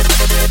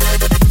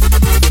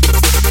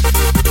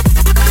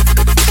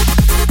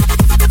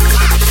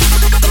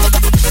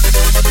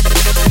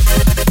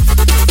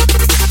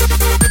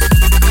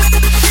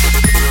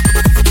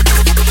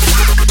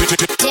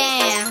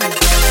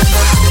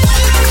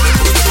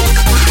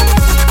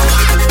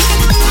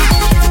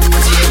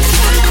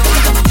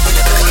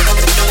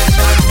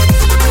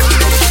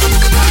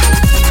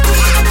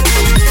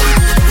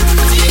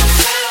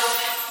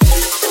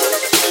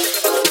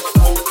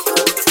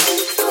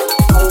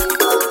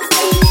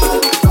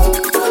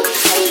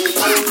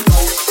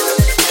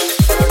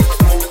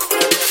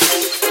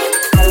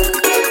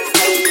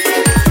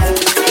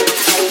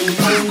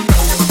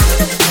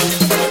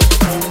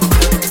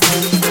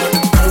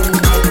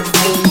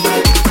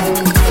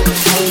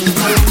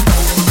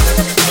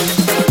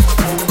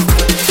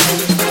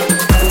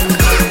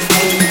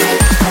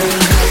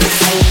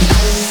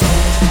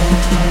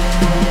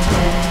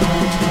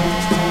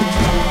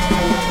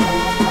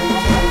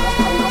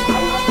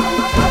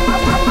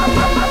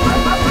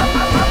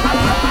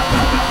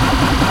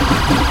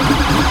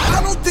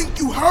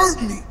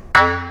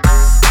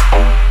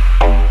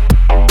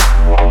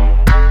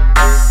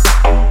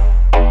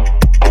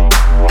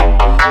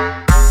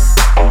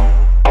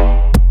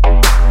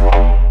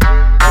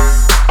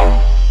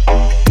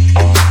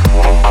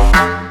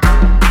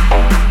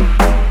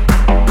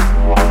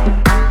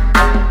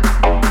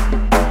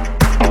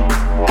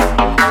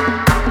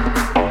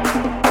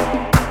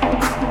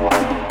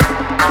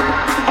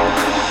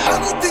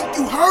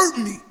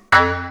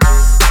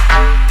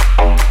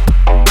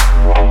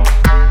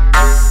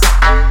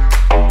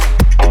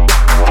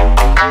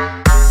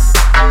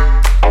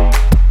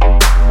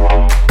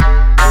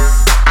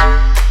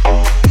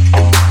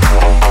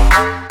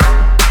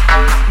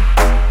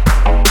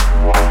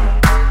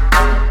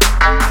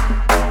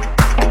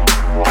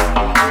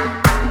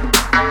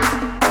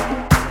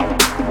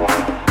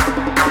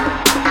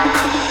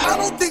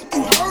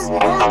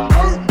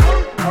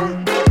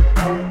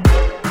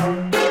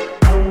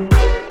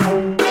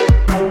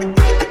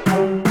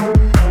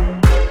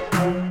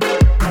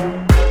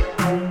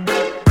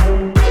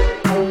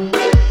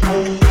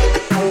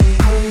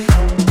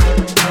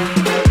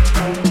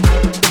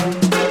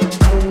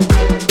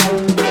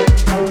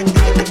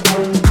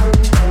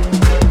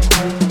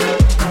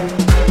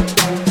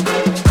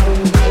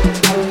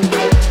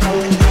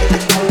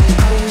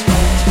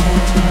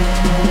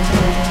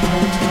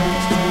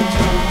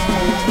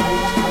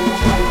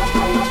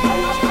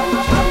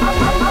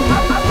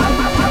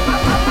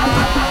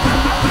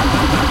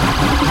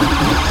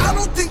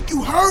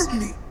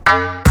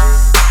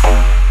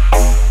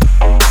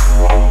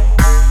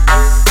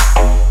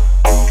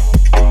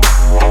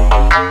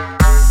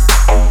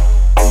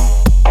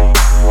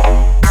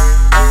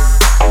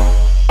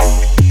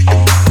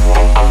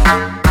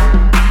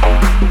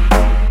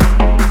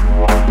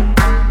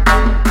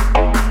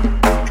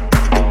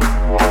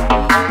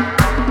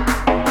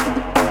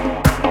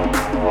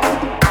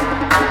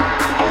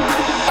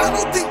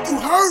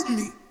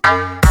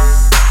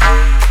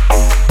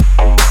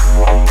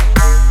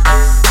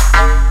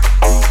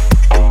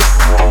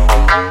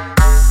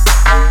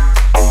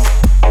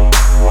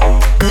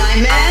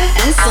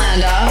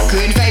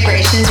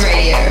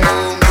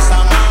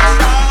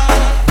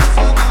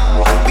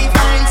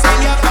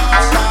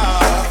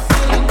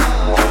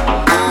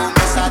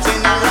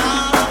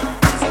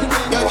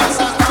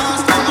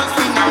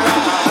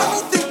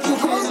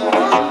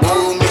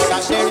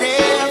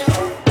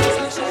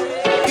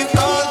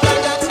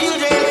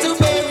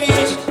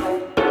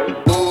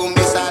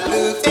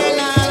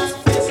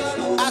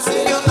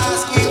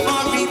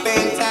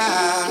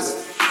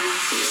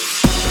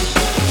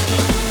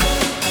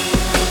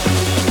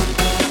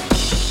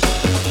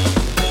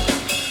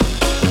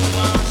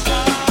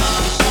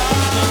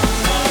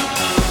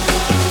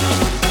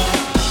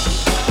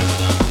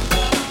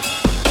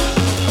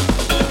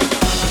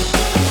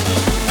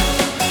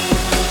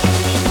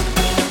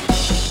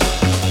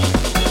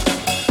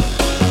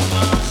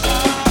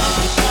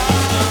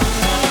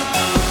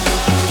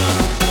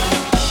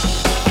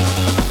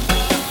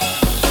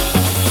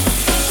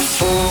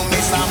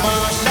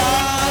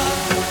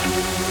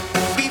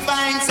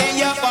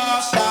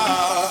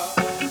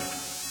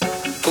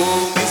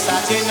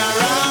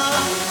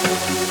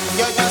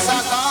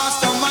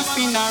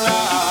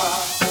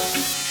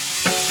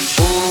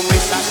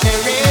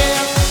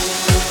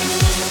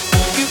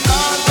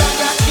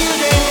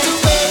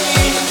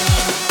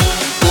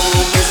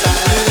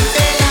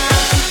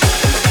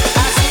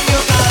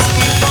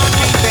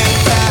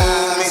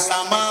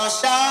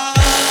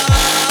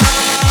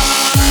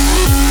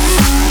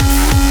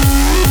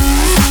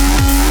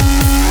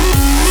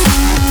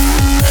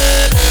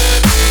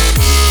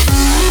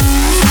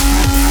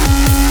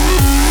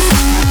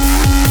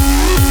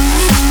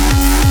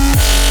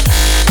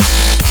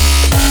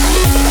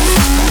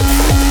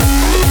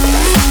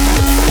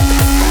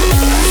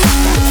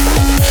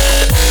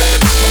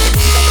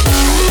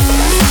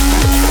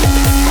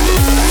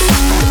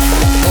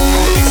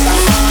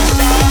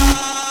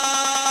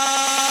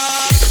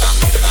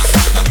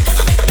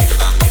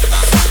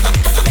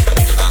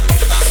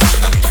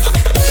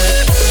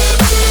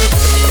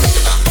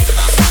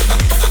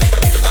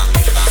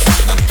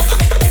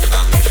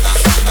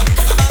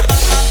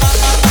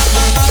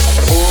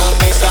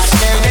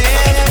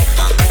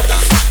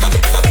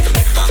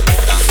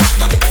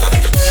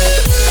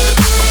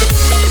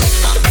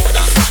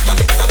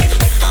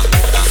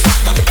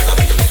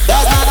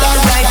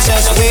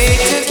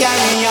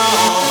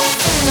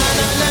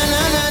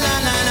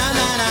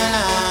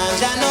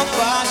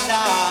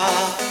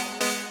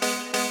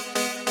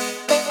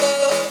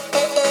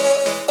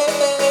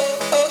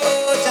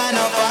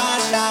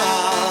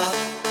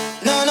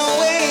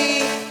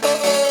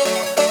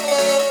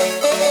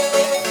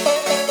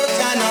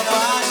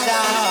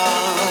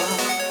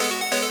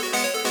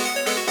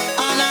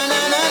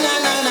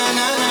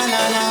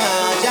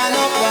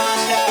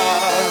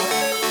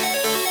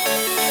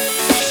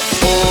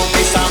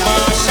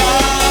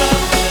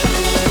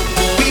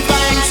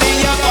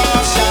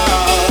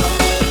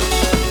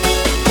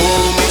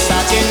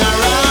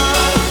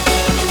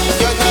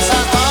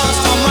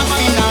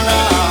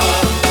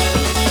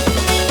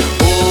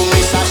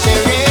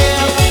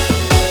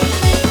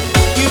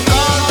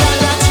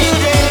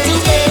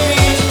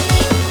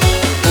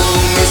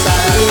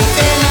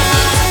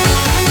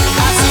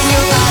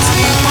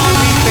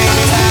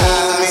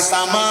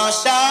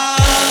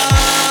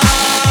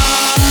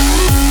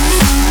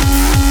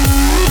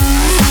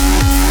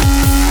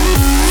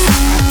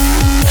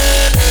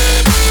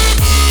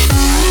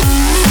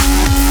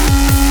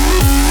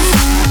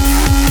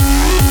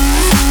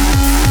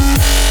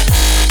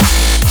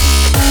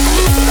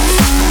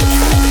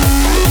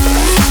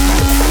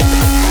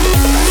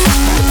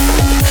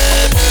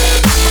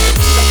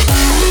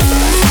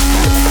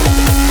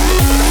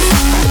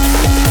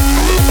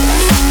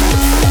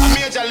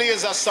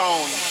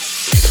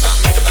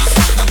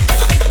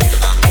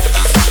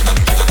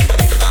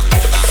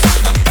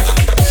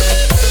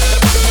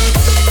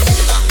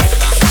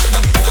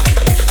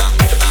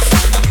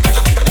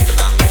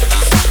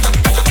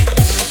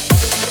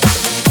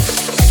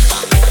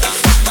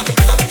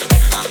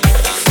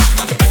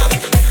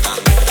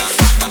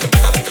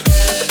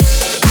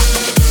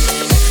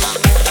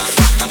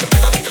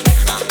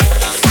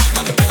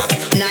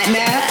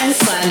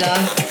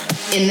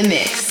 in the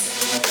mix.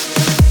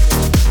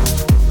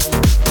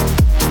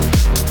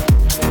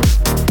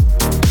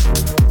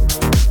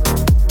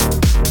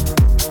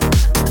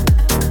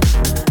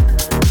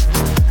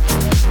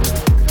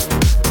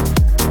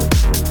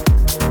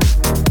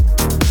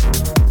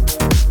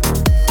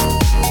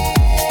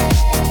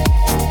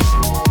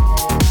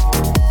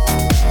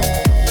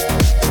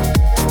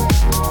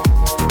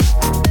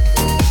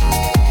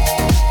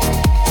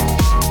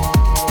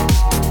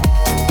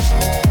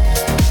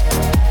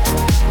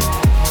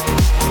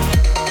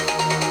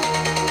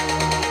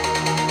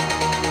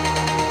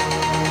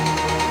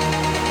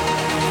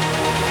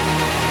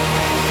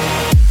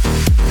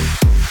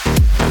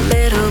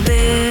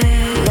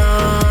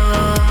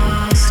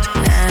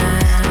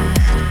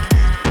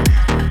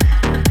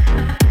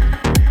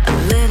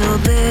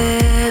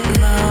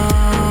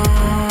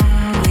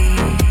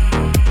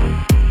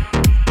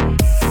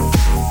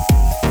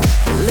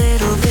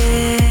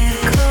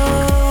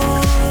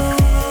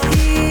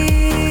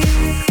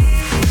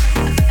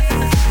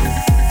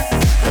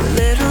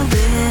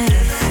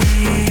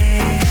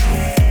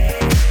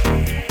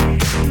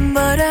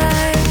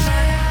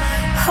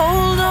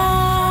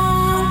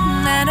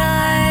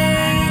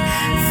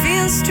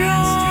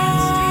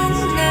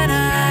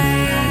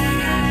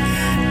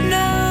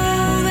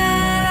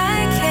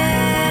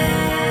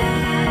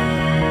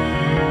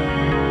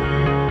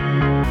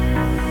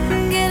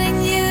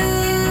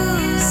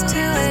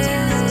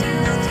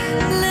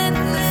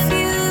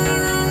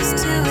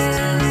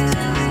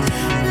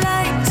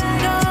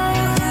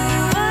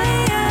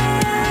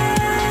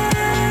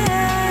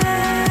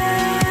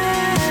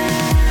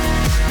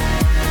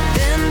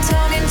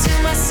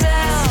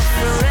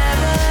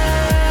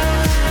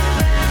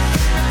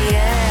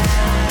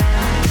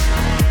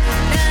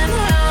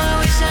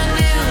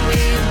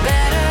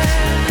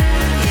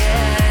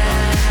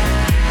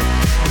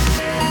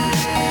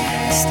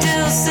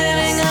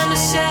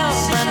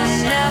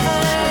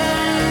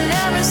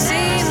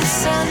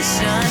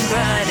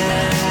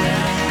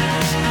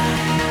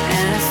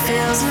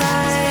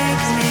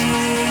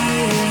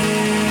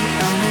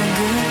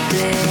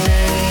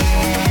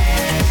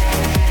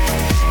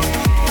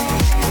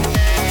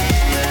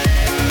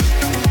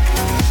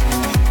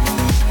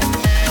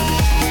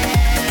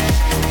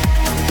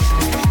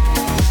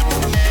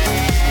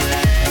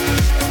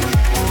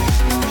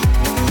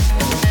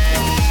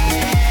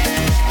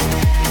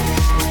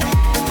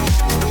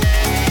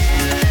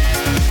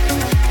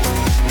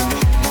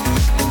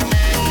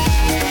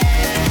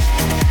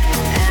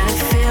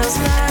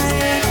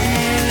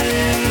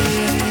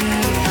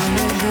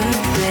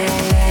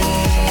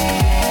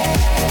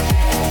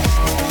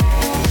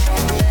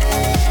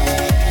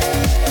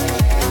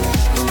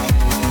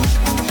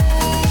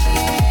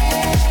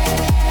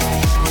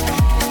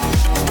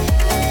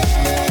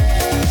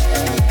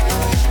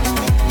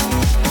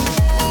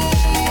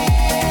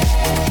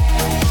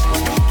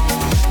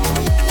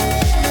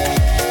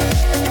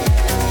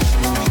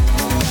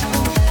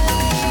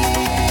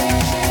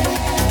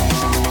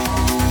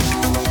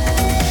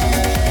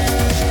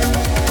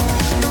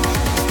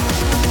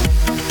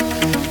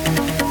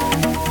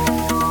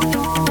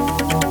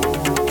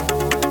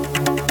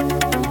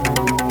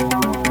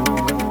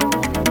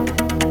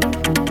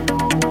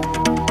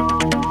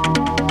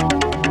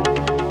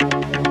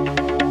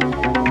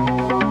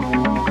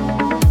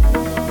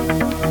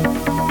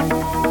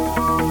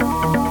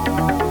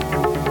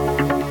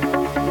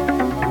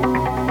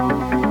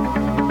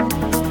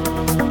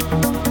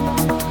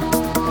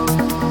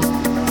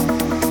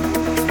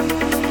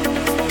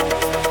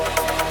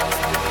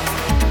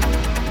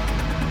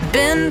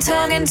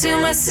 Talking to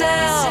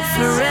myself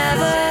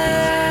forever,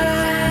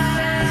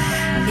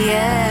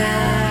 yeah.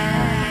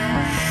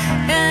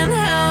 And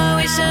how I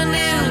wish I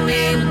knew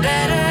me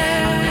better,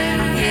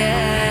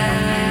 yeah.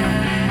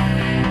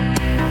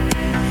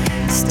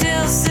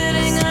 Still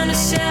sitting on a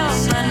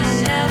shelf, I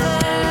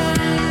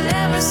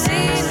never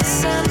seen the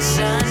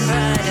sunshine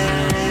brighter.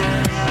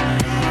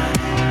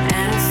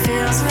 And it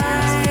feels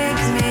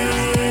like me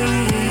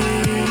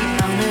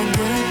on a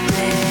good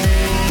day.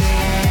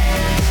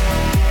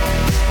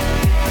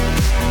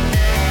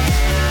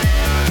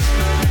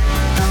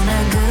 On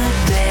a good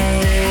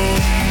day.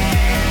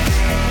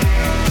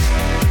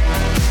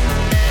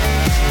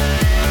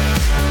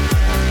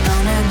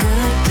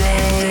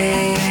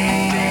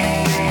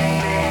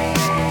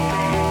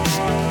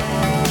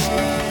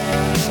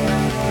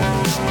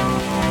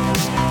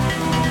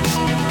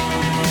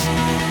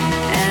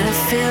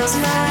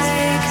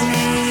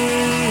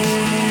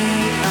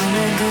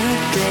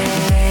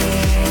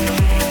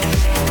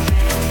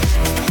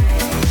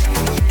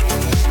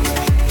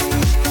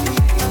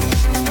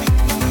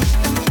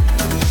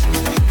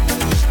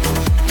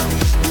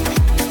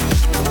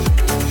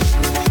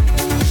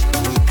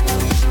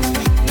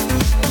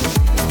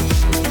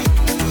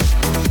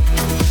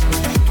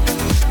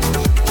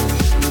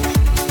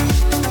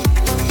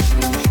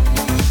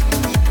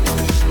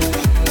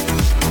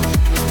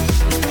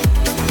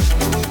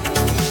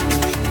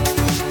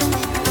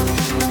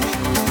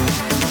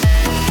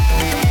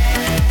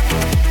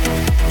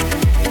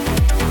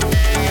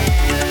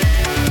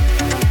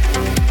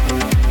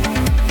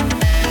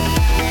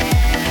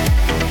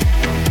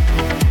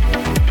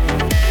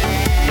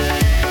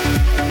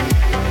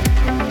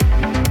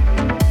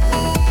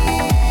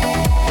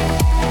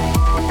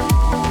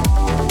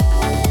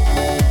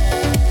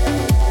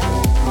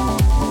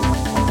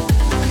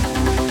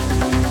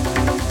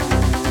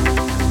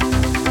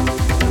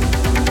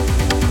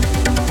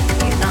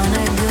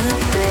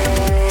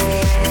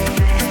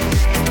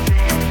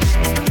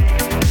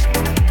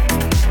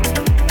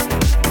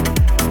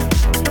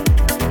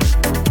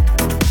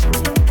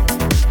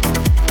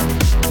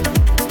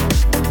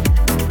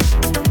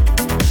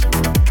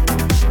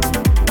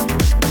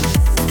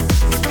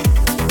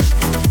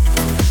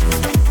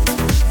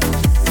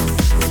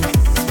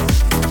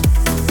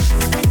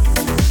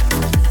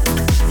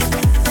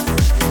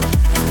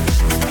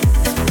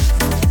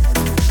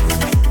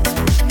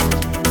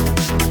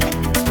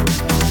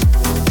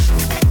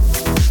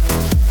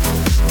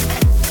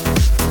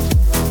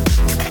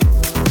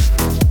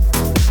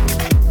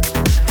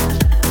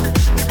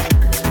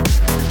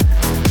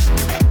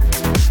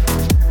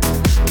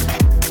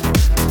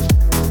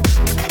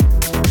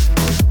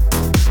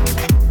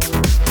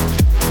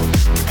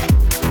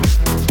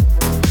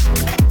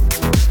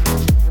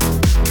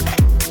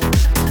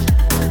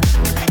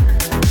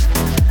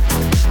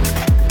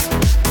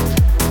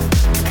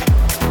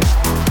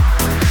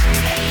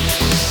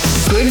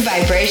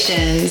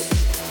 Vibrations.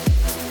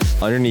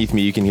 Underneath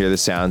me, you can hear the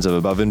sounds of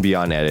Above and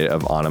Beyond edit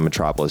of On a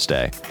Metropolis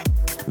Day.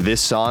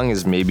 This song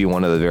is maybe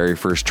one of the very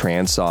first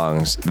trance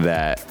songs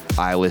that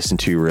I listen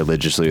to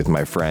religiously with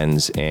my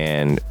friends,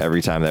 and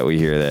every time that we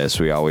hear this,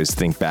 we always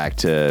think back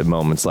to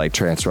moments like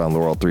Trance Around the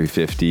World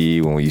 350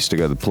 when we used to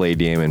go to the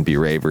Palladium and be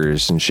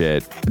ravers and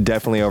shit.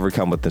 Definitely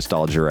overcome with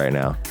nostalgia right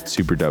now.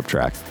 Super dope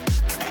track.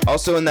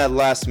 Also in that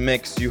last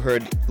mix, you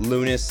heard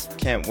Lunas,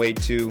 Can't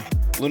Wait To.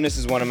 Lunas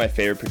is one of my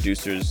favorite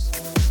producers,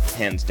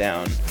 hands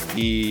down.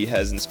 He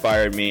has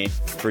inspired me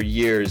for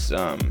years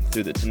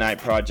through the Tonight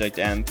Project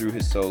and through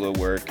his solo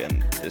work,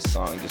 and this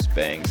song just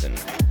bangs,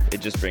 and it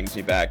just brings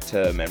me back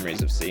to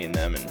memories of seeing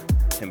them and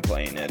him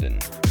playing it, and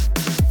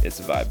it's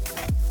a vibe.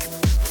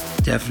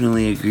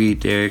 Definitely agree,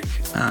 Derek.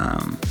 I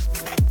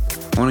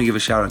want to give a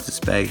shout out to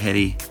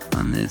Spaghetti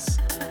on this.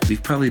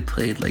 We've probably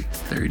played like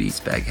 30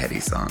 Spaghetti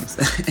songs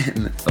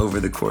over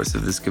the course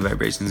of this Good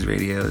Vibrations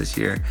Radio this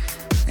year,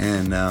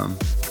 and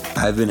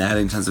I've been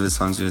adding tons of his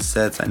songs to his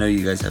sets. I know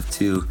you guys have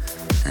too,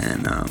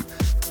 and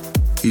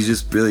he's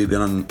just really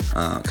been on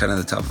kind of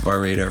the top of our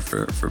radar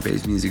for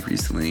bass music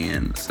recently,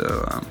 and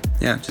so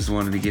yeah, just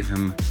wanted to give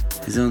him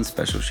his own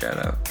special shout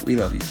out. We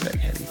love you,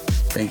 Spaghetti.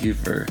 Thank you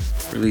for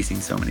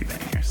releasing so many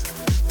bangers.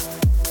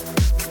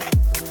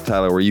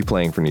 Tyler, where are you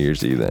playing for New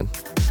Year's Eve then?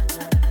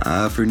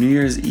 For New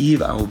Year's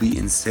Eve, I will be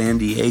in San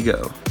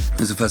Diego.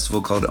 There's a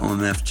festival called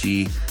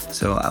OMFG,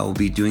 so I will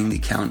be doing the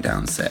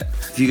countdown set.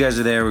 If you guys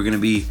are there, we're gonna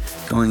be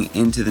going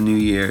into the new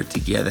year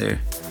together.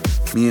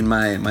 Me and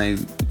my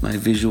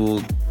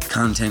visual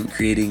content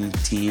creating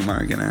team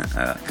are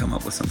gonna come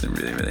up with something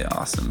really, really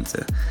awesome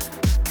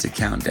to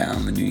count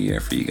down the new year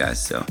for you guys.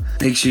 So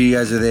make sure you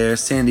guys are there.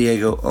 San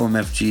Diego,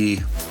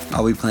 OMFG.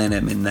 I'll be playing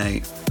at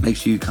midnight. Make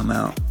sure you come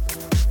out.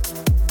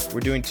 We're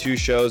doing 2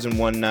 shows in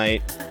one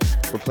night.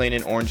 We're playing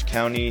in Orange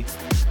County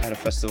at a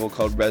festival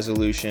called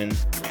Resolution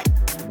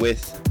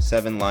with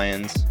Seven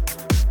Lions.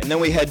 And then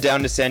we head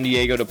down to San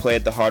Diego to play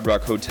at the Hard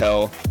Rock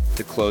Hotel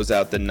to close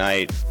out the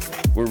night.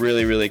 We're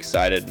really, really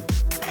excited,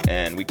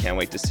 and we can't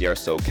wait to see our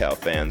SoCal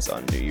fans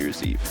on New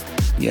Year's Eve.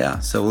 Yeah,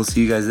 so we'll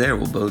see you guys there.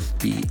 We'll both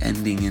be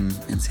ending in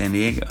San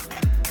Diego.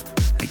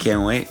 I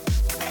can't wait.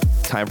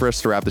 Time for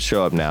us to wrap the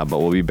show up now, but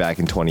we'll be back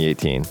in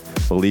 2018.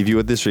 We'll leave you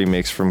with this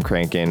remix from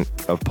Crankin'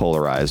 of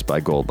Polarized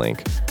by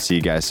Goldlink. See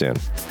you guys soon.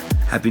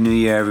 Happy New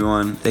Year,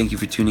 everyone. Thank you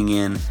for tuning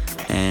in,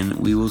 and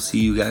we will see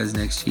you guys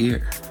next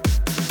year.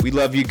 We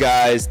love you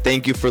guys.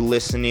 Thank you for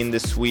listening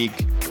this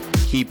week.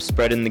 Keep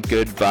spreading the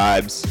good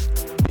vibes.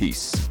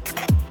 Peace.